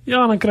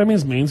 Ja, en dan kry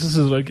mense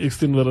soos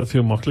Eksteen wat dit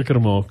vir jou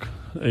makliker maak.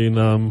 En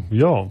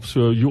ja,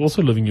 so you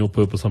also living your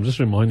purpose. I'm just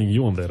reminding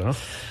you on that, huh?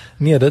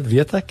 Nee, dit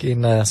weet ek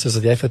en soos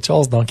dat jy vir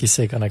Charles dankie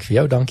sê, kan ek vir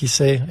jou dankie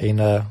sê en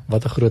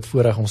wat 'n groot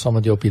voorreg om saam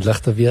met jou op die lig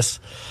te wees.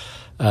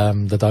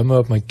 Dit hou my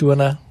op my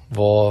tone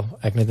waar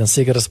ek net in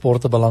sekere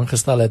sporte belang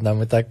gestel het, nou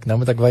moet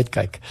ek wyd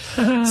kyk.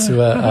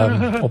 So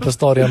op 'n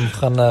stadium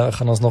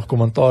gaan ons nog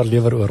kommentaar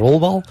lewer oor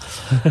rolbal.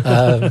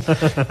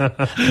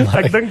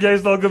 Ek dink jy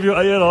is dalk op jou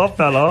eie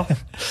raapel, hè?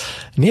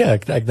 Nee,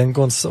 ek dink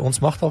ons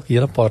mag dalk 'n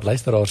hele paar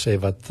luisteraars hê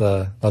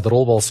wat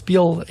rolbal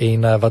speel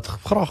en wat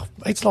graag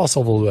uitslae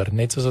sal wil hoor,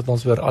 net soos wat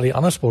ons oor al die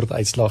ander sporte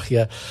uitslae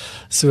gee.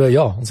 So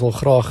ja, ons wil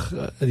graag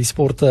die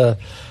sporte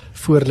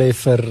voorlê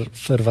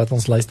vir wat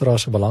ons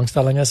luisteraars se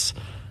belangstelling is.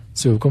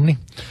 So hoekom nie?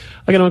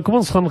 Okay, nou kom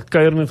ons gaan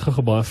kuier net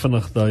gou baie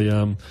vinnig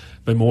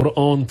by môre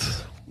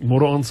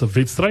aand se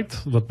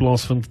wedstryd wat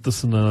plaasvind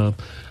tussen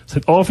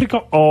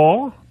Suid-Afrika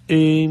A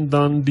en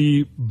dan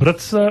die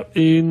Britse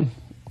en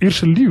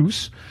Ierse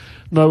leeu's.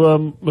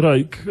 Nou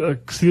Ryk,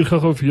 ek stuur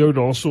gou vir jou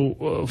daarso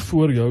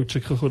voor jou,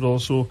 check gou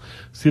daarso,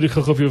 stuur ek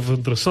gou vir jou vir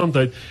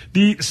interessantheid.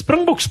 Die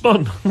Springbok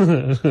span.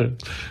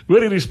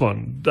 Hoor hierdie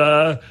span.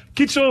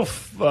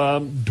 Kitsoff,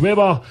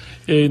 Dweba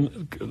en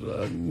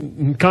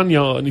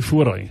Kanya in die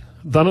voorry.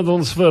 Dan het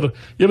ons vir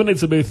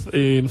Ebenezer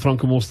en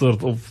Franco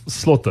Mostert op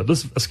slotte.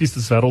 Dis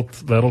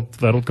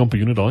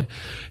wêreldkampioene daai.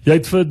 Jy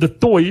het vir De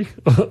Toy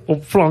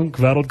op flank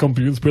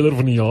wêreldkampioen speler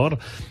van die jaar.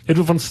 Het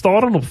vir Van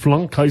Staren op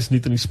flank huis nie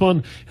in die span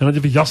en dan het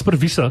jy vir Jasper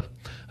Wiese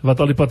wat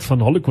al die pad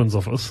van Harlequins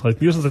af is. Hy het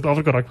nie eens in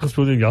Suid-Afrika rugby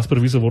gespeel en Jasper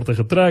Wiese word hy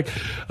getrek.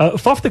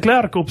 Faf de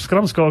Klerk op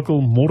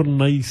skramskakel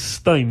Morney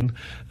Steyn.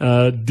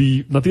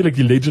 Natuurlik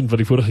die legend wat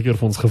die vorige keer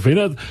vir ons gewen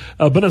het.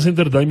 Binne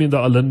senter Damien de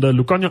Alinde,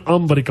 Lukanya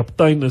Am wat die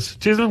kaptein is.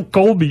 Cheslin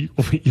Colby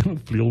op die een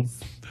vleuel.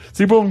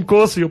 Sibo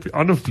Nkosi op die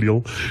ander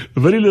vleuel,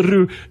 Willie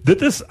Leroux,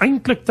 dit is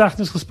eintlik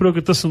tegnies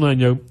gesproke tussen my en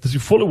jou, dis die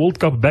volle World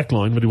Cup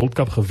backline, wat die World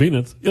Cup gewen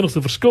het,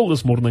 enigste verskil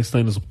is,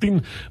 Mornestein is op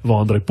 10,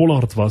 waar André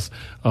Pollard was,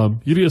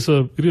 hierdie is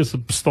 'n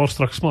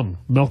staarstrak span,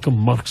 Malcolm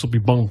Marx op die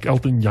bank,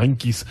 Elton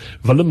Jantjies,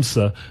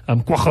 Willemse,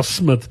 Kwagga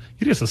Smit,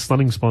 hierdie is 'n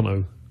stunning span,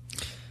 ou.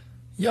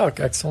 Ja,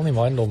 ek sal nie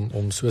mind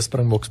om so 'n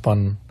Springbok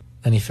span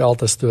in die veld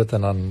te stoot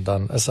en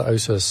dan is 'n ou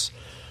soos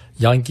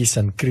Jantjies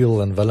en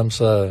Kriel en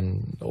Willemse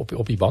en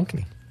op die bank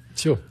nie.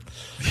 Sjoe.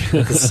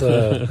 Dit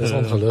is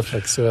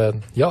ongelooflik. So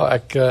ja,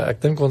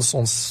 ek dink ons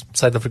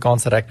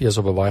Suid-Afrikaanse rugby is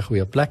op 'n baie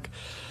goeie plek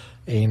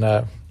en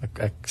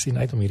ek sien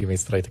uit om hierdie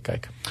wedstryd te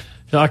kyk.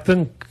 Ja,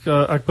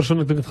 ek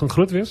persoonlik dink dit gaan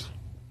groot wees.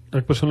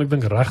 Ek persoonlik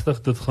dink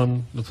regtig dit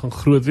gaan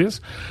groot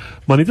wees.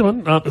 Maar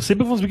nietemin, sê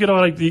vir ons 'n bietjie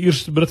daar die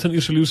Britse en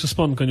Ierse leeu se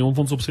span, kan jy hom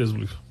vir ons opsê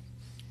asseblief?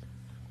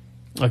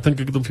 Ek dink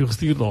ek het hom vir jou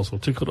gestuur daarso.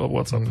 Check dit op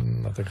WhatsApp.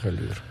 Dat ek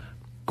geloer.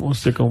 Kom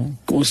ons check hom.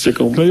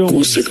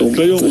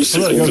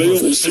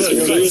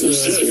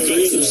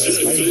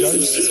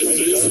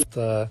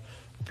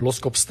 Op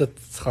loskopstit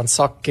gaan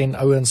sak ken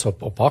ouens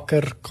op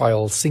hakker,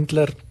 Kyle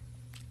Sinclair.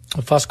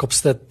 Op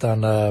vaskopstit dan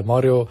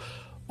Mario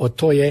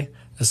Otoye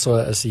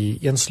is die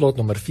 1 slot,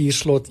 nommer 4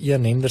 slot,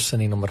 Ian Henderson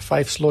die nommer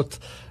 5 slot,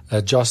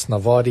 Josh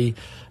Navadi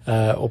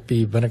op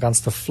die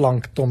binnekantste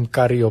flank, Tom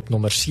Curry op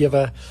nommer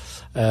 7,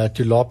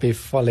 Tulape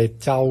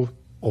Faletau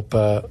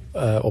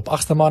op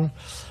agterman,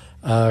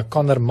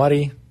 Connor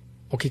Murray,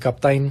 ook die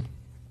kaptein,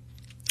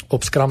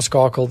 op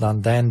skramskakel,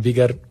 dan Dan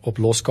Bigger op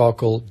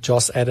loskakel,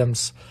 Josh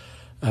Adams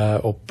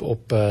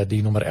op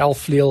die nommer 11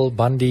 vleuel,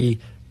 Bandi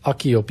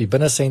Aki op die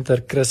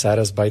binnensenter, Chris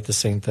Harris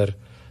buitensenter,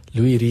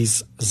 Louis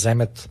Rees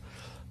Zamet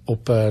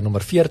op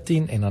nommer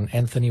 14 en dan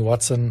Anthony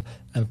Watson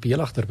in die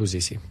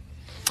agterposisie.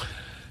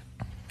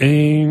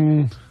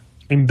 En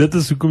dit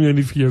is hoekom jy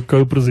nie vir jou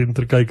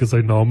co-presenter kyk as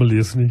hy name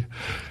lees nie.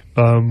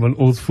 In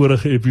ons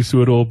vorige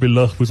episode op die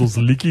lig moes ons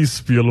liedjies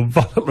speel om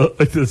van hulle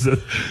uit te sit.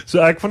 So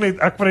ek wil net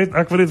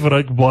vir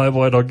Ryk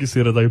baie dankie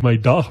sê dat hy my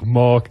dag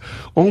maak.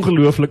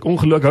 Ongelooflik,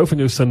 ek hou van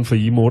jou sin vir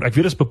humor. Ek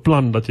weet dit is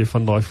beplan dat jy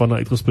van daai van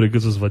uitgespreek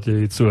is as wat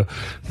jy het. So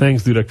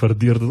thanks dude, ek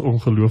waardeer dit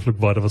ongelooflik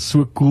baie. Dit was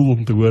so cool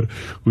om te hoor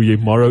hoe jy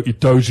Maro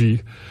Itoje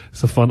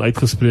se van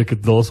uitgespreek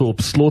het daarso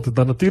op slot en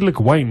dan natuurlik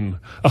Wayne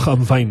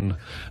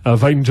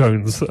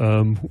Jones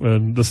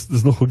en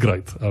dis nogal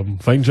great.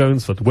 Wayne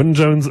Jones wat Wyn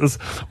Jones is.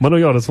 Maar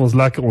nou ja, dis ons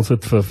lekker, ons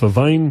het vir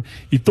Wayne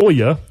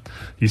Itoje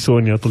hierso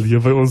in die ateljee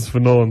by ons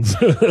vanaand.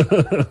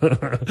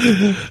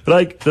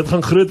 Ryk, dit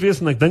gaan groot wees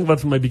en ek dink wat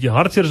vir my bietjie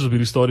hartseer is op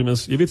hierdie stadium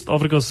is, jy weet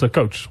Suid-Afrika se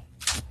coach,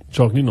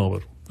 Jacques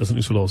Nienaber, is in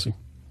isolasie.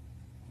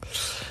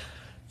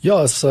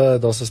 Ja,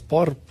 daar's 'n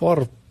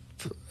paar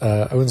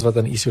ouens wat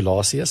in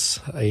isolasie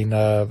is en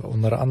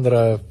onder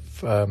andere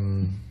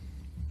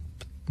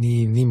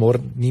nie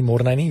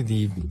Mornay nie,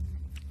 die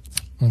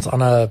ons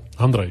ander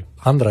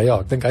Andre, ja,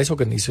 ek dink hy's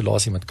ook in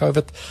isolasie met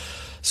COVID.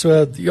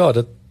 So ja,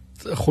 dit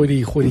gooi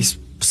die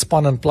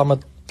span en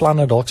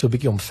planne dalk so 'n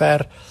bietjie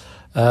omver.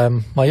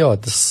 Maar ja,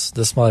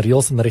 dis maar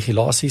reëls en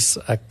regulasies.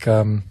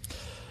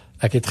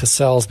 Ek het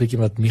gesels bietjie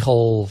met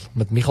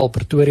Michael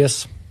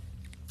Pretorius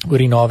oor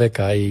die naweek.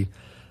 Hy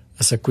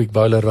is 'n quick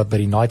bowler wat by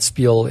die Knights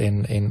speel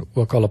en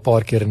ook al 'n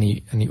paar keer in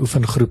die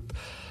oefengroep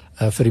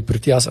vir die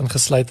Proteas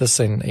ingesluit is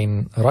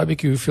en raai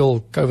bietjie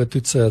hoeveel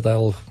COVID-toetse het hy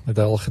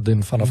al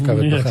gedoen vanaf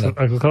COVID begin het.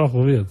 Ek wil graag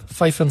wil weet.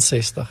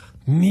 65.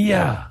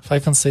 Nee,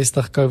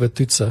 65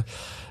 COVID-toetse.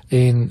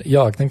 En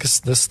ja, ek dink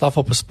dis staf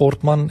op 'n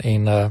sportman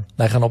en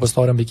hy gaan op 'n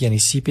stadium bietjie in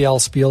die CPL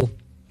speel.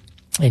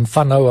 En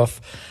van nou af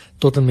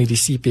tot en met die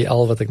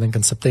CPL wat ek dink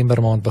in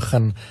September maand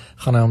begin,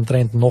 gaan hy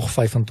omtrent nog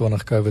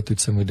 25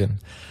 COVID-toetse moet doen.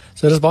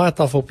 So dit is baie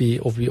taaf op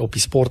die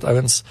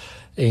sportouens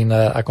en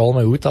ek haal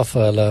my hoed af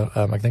vir hulle.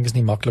 Ek dink is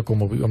nie maklik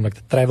om op die oomblik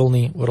te travel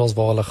nie. Oral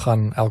waar hulle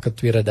gaan, elke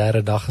tweede,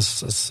 derde dag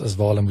is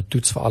waar hulle moet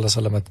toets vir alles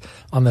hulle met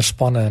ander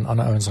spanne en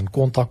ander ouens in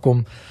kontak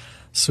kom.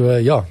 So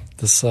ja,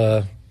 dis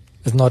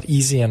is not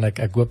easy en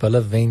ek hoop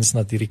hulle wens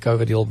dat hierdie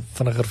COVID deel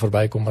vinniger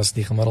verbykom as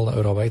die gemiddelde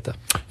ou daar buite.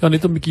 Ja,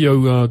 net 'n bietjie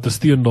jou te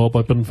steun daar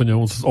by punt van jou.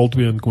 Ons is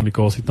albei in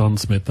kommunikasie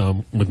tans met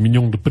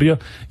Mignon de Pre.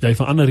 Jy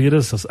van ander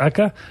redes as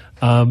ek,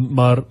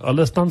 maar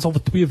hulle is tans al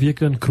vir 2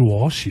 weke in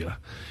Kroasie.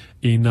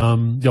 En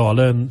ja,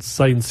 hulle en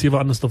 7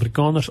 ander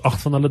Suid-Afrikaners,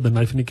 8 van hulle,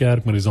 Denny van die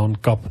Kerk, Marizaan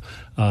Kap,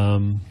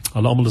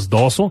 hulle almal is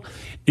daarso.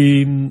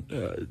 En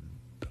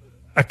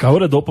ek hou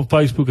dit op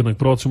Facebook en ek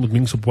praat so met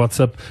mense op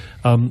WhatsApp.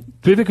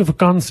 2 weke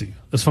vakansie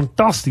is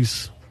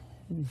fantasties.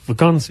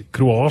 Vakansie,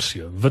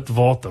 Kroasie, wit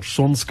water,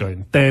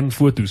 sonskyn, tan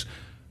foto's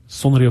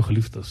sonder jou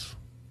geliefdes.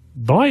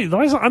 Daai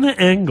is 'n ander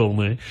angle,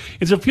 nee.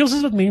 En so veel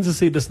soos wat mense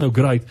sê dis nou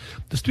great.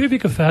 Dis 2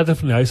 weke verder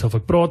van die huis af.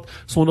 Ek praat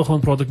Sondag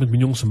gaan praat ek met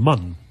Mignon se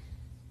man.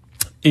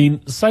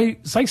 En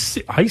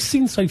hy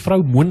sien sy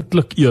vrou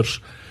moontlik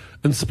eers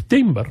in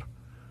September.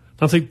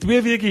 Dan sy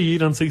 2 weke hier,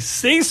 dan sy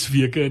 6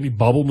 weke in die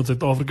bubble met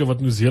Suid-Afrika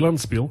wat Nieu-Seeland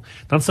speel,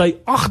 dan sy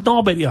 8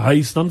 dae by die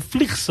huis, dan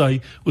vlieg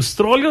sy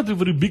Australië toe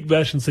vir die Big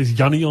Bash en sy's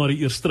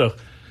Januarie eers terug.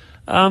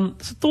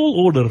 It's a tall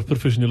order,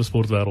 professionele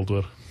sportwêreld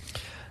hoor.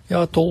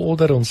 Ja,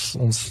 tolorder,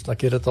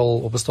 ek het dit al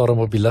op 'n stadium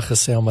op die lig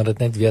gesê, maar dit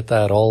net weer te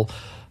herhaal,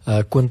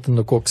 Quinton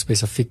de Kock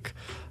spesifiek.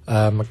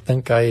 Ek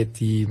dink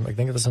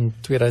dit was in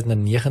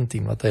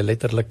 2019 wat hy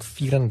letterlik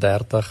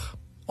 34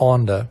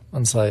 aande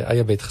in sy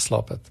eie bed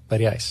geslaap het by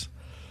die huis.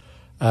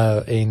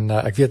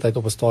 Ek weet hy het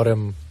op 'n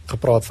stadium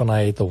gepraat van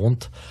hy het 'n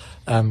hond.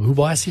 Hoe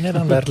baie sien hy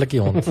dan werklik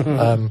die hond?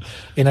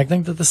 En ek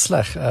dink dit is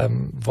sleg.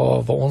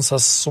 Waar ons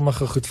as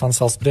sommige goed van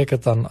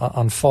selfspreekend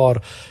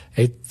aanvaar,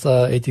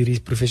 het hierdie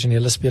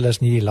professionele spelers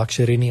nie die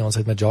luxury nie. Ons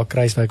het met Jacques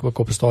Kruiswyk ook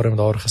op 'n stadium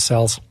daar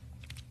gesels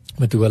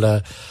met hoe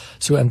hulle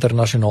so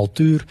internasionaal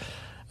toer.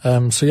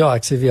 So ja,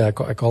 ek sê weer,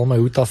 ek haal my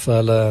hoed af vir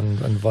hulle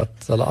en wat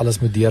hulle alles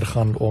moet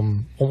deurgaan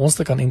om ons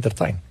te kan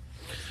entertain.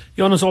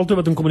 Ja, en is altyd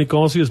wat in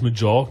kommunikasie is met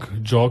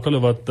Jacques hulle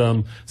wat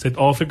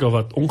Suid-Afrika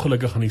wat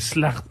ongelukkig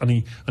aan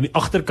die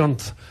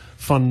agterkant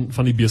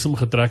van die besem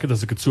getrek het,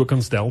 as ek dit so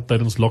kan stel,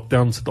 tydens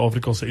lockdown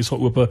Suid-Afrika se SA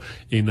Ope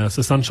en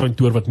se Sunshine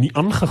Tour wat nie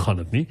aangegaan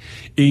het nie.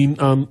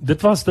 En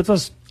dit was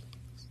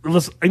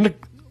eintlik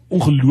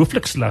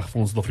ongelooflik sleg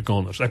vir ons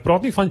Suid-Afrikaners. Ek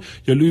praat nie van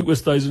jou Louis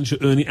Oosthuizen, jou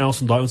Ernie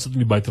Els en daai ons sit in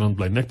die buiteland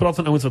bly. Ek praat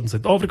van ouens wat in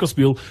Suid-Afrika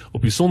speel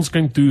op die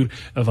Sonskyn Tour,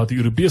 wat die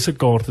Europese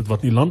kaart het,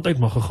 wat nie land uit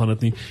mag gegaan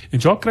het nie. En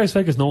Jacques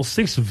Kruiswyk is nou al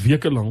 6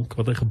 weke lank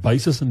wat hy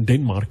gebuis is in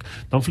Denemark.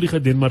 Dan vlieg hy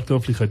Denemark toe,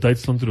 dan vlieg hy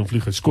Duitsland toe, dan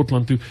vlieg hy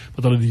Skotland toe,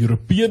 wat hulle die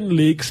European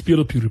League speel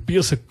op die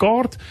Europese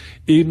kaart.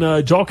 En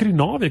Jacques die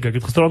naweek, ek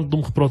het gisterand met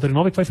hom gepraat, hy die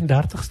naweek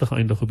 35ste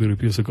geëindig op die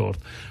Europese kaart.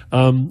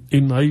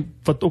 En hy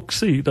wat ook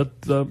sê dat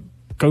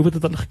COVID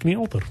het hulle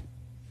gekneelter.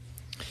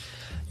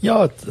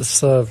 Ja,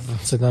 sy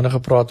het nou nog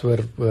gepraat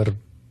oor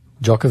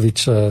Djokovic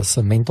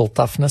se mental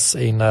toughness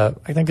en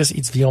ek dink is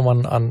iets wie om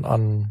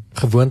aan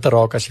gewoon te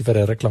raak as jy vir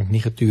 'n ruk lank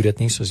nie getoer het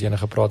nie, soos jy nou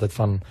gepraat het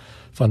van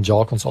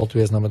Jacques, ons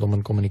albei is nou met hom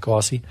in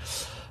kommunikasie.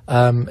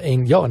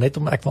 En ja, net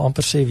om ek wil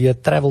amper sê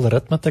weer travel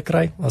ritme te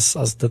kry,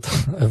 as dit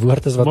 'n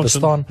woord is wat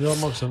bestaan. Ja,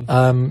 maak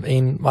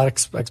sin. Maar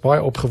ek's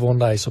baie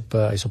opgewonde, hy's op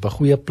 'n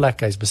goeie plek,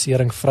 hy's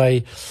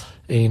beseringvry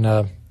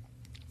en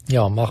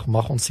ja,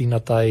 mag ons sien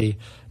dat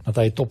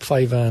hy top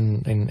 5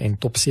 en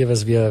top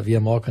 7's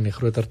weer maak in die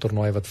groter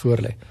toernooi wat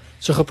voorlê.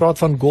 So gepraat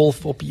van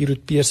golf op die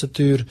Europese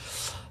toer,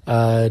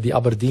 die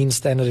Aberdeen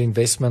Standard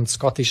Investment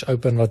Scottish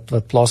Open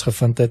wat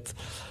plaasgevind het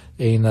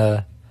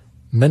en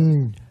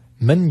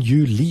Min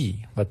Yu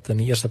Lee wat in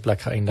die eerste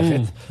plek geëindig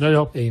het.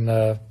 Ja. En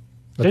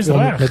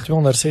met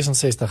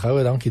 266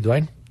 houe, dankie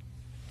Dwain.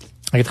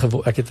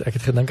 Ek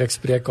het gedink ek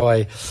spreek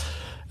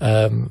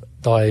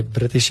daai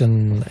British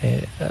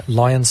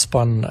Lions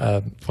span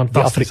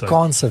die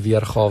Afrikaanse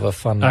weergawe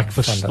van ek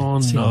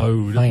verstaan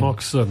nou, dit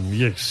maak sin,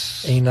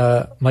 yes. En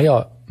maar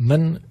ja,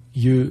 Min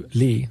Yu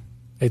Lee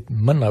het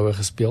min houe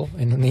gespeel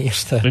en in die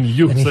eerste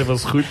sy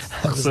was goed.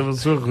 Sy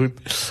was so goed.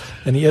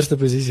 In die eerste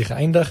posisie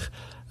geëindig.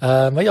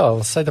 Maar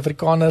ja,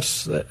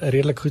 Suid-Afrikaners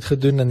redelik goed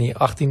gedoen in die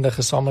 18de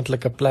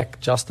gesamentlike plek.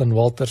 Justin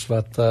Walters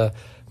wat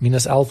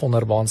 -11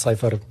 onder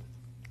baansyfer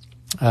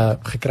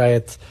gekry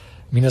het.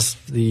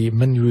 Die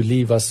Min Yu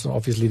Lee was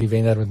obviously die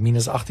wenner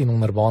met -18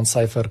 onder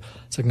baansyfer.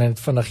 So ek net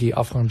vinnig hier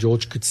afgaan,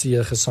 George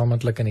Coetzee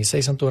gesamentlik in die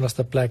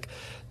 26ste plek,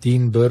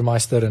 Dean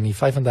Burmeister in die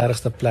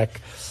 35ste plek,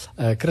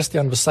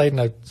 Christian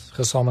Besaidnout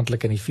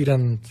gesamentlik in die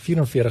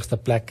 44ste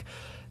plek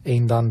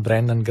en dan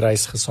Brandon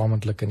Grace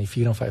gesamentlik in die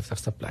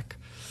 54ste plek.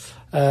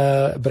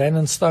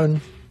 Brandon Stone,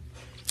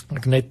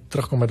 ek net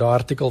terugkom met daai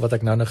artikel wat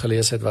ek nou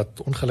gelees het,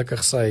 wat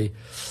ongelukkig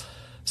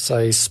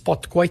sy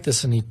spot kwyt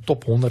is in die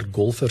top 100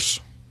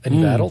 golfers in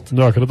die wêreld.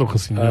 Ja, ek het dit ook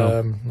gesien,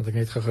 wat ek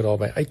net gou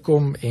daarby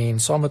uitkom, en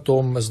saam met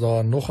hom is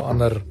daar nog 'n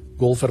ander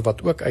golfer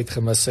wat ook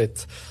uitgemis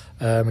het,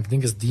 ek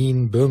dink is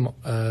Dean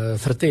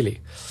Fratelli,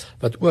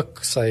 wat ook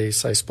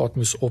sy spot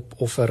moes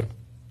opoffer,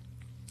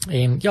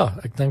 en ja,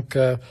 ek dink,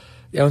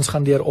 ons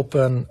gaan deur op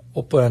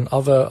en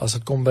awe, as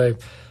het kom by,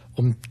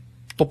 om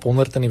top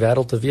 100 in die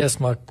wêreld te wees,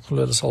 maar ek glo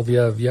hulle sal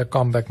weer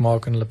comeback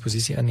maak en hulle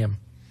posisie inneem.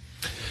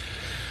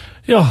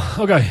 Ja,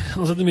 okay,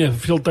 ons het nie meer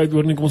veel tyd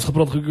oor nie, kom ons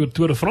gepraat oor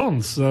Tour de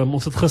France.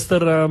 Ons het gister,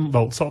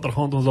 Saterdag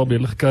aand ons al by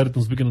hulle gekyk, het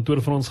ons 'n bietjie na Tour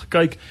de France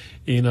gekyk,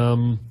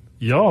 en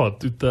ja,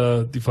 toe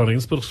die van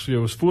Rensburg vir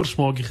jou 'n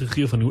voorsmaakie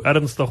gegee van hoe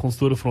ernstig ons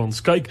Tour de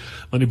France kyk,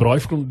 want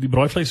die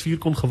braaivleisvuur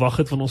kon gewag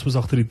het, van ons moes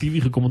agter die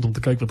TV gekom het om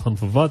te kyk wat gaan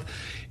vir wat,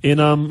 en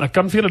ek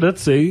kan vir julle dit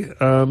sê,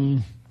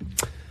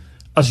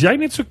 as jy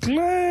net so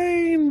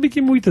klein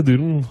bietjie moeite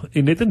doen,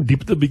 en net in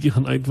diepte bietjie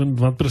gaan uitvind,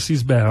 wat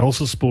presies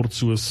behels 'n sport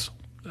soos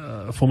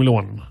Formule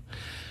 1.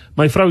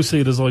 My vrou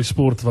sê, dis daai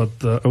sport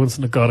wat ouens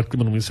in 'n kar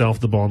klim om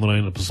dieselfde baan ry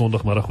en op 'n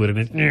Sondagmiddag hoor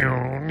net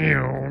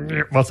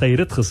wat sy het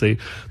dit gesê,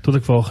 tot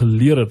ek vir haar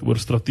geleer het oor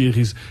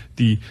strategies,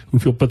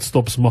 hoeveel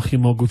pitstops mag jy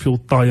maak, hoeveel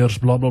tyres,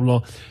 bla bla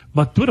bla.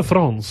 Maar Tour de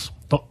France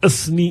Daar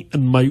is nie,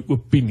 in my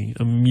opinie,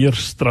 'n meer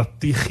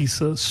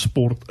strategiese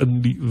sport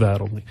in die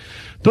wêreld nie.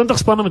 20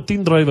 spanne met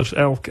 10 drywers,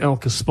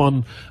 elke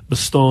span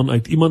bestaan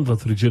uit iemand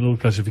wat vir die general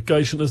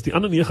classification is. Die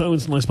ander 9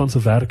 ouens in my span se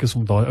werk is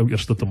om daai ou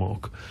eerste te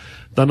maak.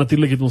 Dan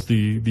natuurlik het ons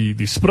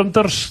die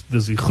sprinters,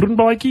 dis die groen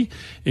baadjie,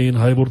 en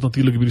hy word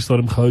natuurlik by die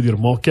stadium gehou deur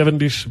Mark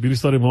Cavendish,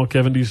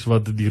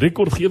 wat die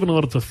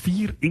rekordgewenaar het vir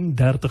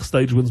 34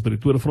 stage wins by die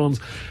Tour de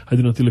France. Hy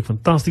doen natuurlik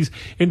fantasties.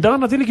 En dan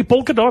natuurlik die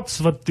polka dots,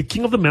 wat die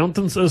king of the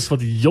mountains is, wat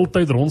die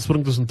heeltyd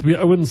rondspring tussen 2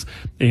 ouens,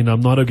 en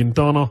Nairo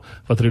Quintana,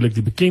 wat redelik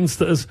die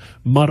bekendste is,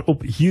 maar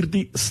op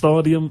hierdie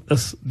stadium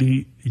is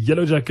die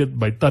Yellow Jacket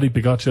by Tadej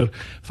Pogačar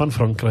van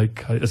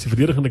Frankryk. Hy is die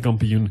verdedigende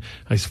kampioen.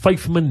 Hy's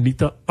 5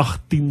 minute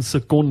 18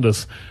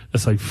 sekondes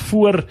is hy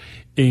voor,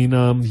 en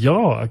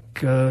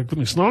ek wil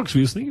nie snaaks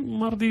wees nie,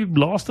 maar die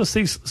laaste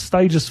 5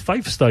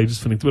 stages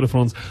van die Tour de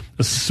France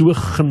is so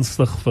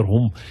gunstig vir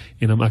hom,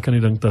 en ek kan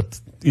nie dink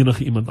dat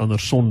enige iemand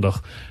anders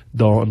Sondag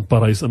daar in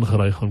Parys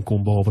ingery gaan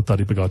kom, behalwe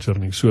Tadej Pogačar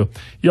nie. So,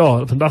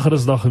 ja, vandag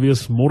is dag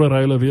gewees, môre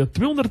ry hulle weer,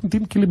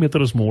 210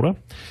 km is môre,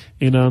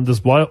 en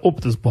dis baie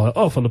op, dis baie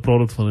af, hulle praat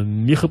het van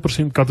 'n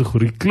 9%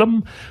 kategorie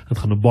klim, het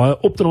gaan 'n baie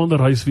opdraande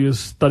reis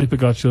wees. Tadej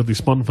Pogačar, die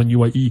span van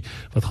UAE,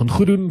 wat gaan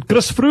goed doen.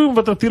 Chris Froome,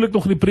 wat natuurlik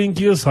nog in die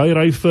prentjie is, hy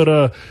ry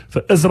vir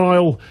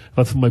Israel,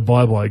 wat vir my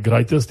baie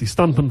great is, die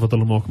standpunt wat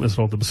hulle maak om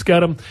Israel te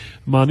beskerm,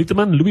 maar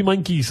nietemin, Louis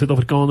Mentjie,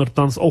 Suid-Afrikaner,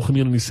 tans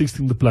algemeen in die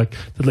 16de plek,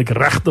 dit lyk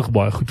regtig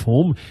baie goed vir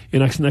hom,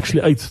 en ek sien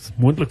actually uit,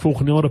 moontlik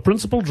volgende jaar 'n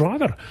principal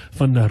driver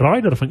van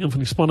rider van een van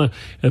die spanne.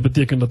 Dit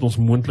beteken dat ons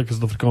moontlik 'n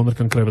Suid-Afrikaner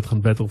kan kry wat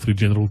gaan battle vir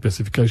die general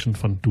classification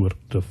van Tour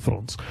de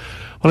France.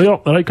 Maar ja,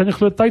 Ryk, kan jy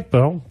glo tyd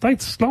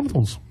klaar met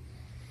ons?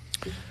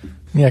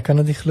 Nee, ek kan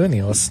dit nie glo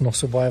nie. Ons nog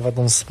so baie wat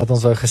ons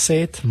wou gesê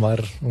het, maar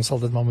ons sal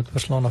dit maar moet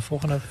oorslaan na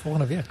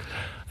volgende week.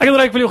 Ek en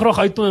Ryk wil jou graag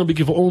uitnooi om 'n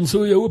bietjie vir ons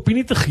jou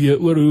opinie te gee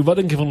oor wat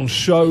dink jy van ons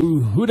show?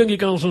 Hoe dink jy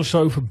kan ons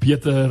show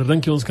verbeter?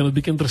 Dink jy ons kan dit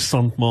bietjie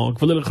interessant maak?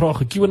 Wil julle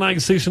graag 'n Q&A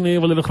session hê?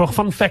 Wil julle graag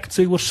fun facts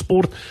hê oor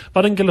sport?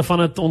 Wat dink julle van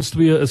dit? Ons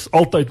twee is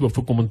altyd oop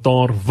vir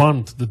kommentaar,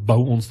 want dit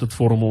bou ons, dit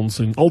vorm ons,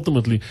 en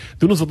ultimately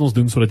doen ons wat ons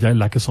doen sodat jy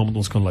lekker saam met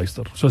ons kan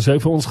luister. So as jy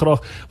vir ons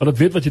graag wat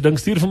weet wat jy dink,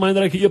 stuur vir my en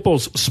Ryk 'n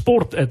e-pos,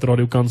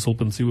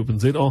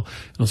 sport@radiokansel.co.za, en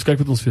ons kyk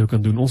wat ons vir jou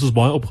kan doen. Ons is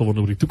baie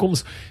opgewonde oor die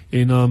toekoms,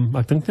 en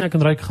ek dink nie ek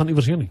en Ryk gaan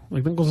iewers heen nie.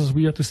 Ek dink ons is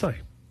weer te stay.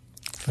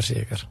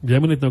 Verseker. Jy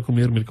moet net nou kom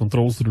meer met die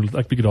controls te doen, dat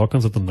ek bietjie daar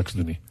kan sit en niks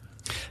doen nie.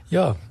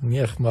 Ja,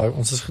 nee, maar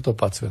ons is goed op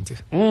pad soontoe.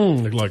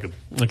 Ek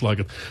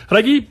like it.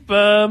 Rykie,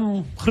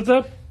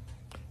 groete.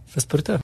 Vespertje.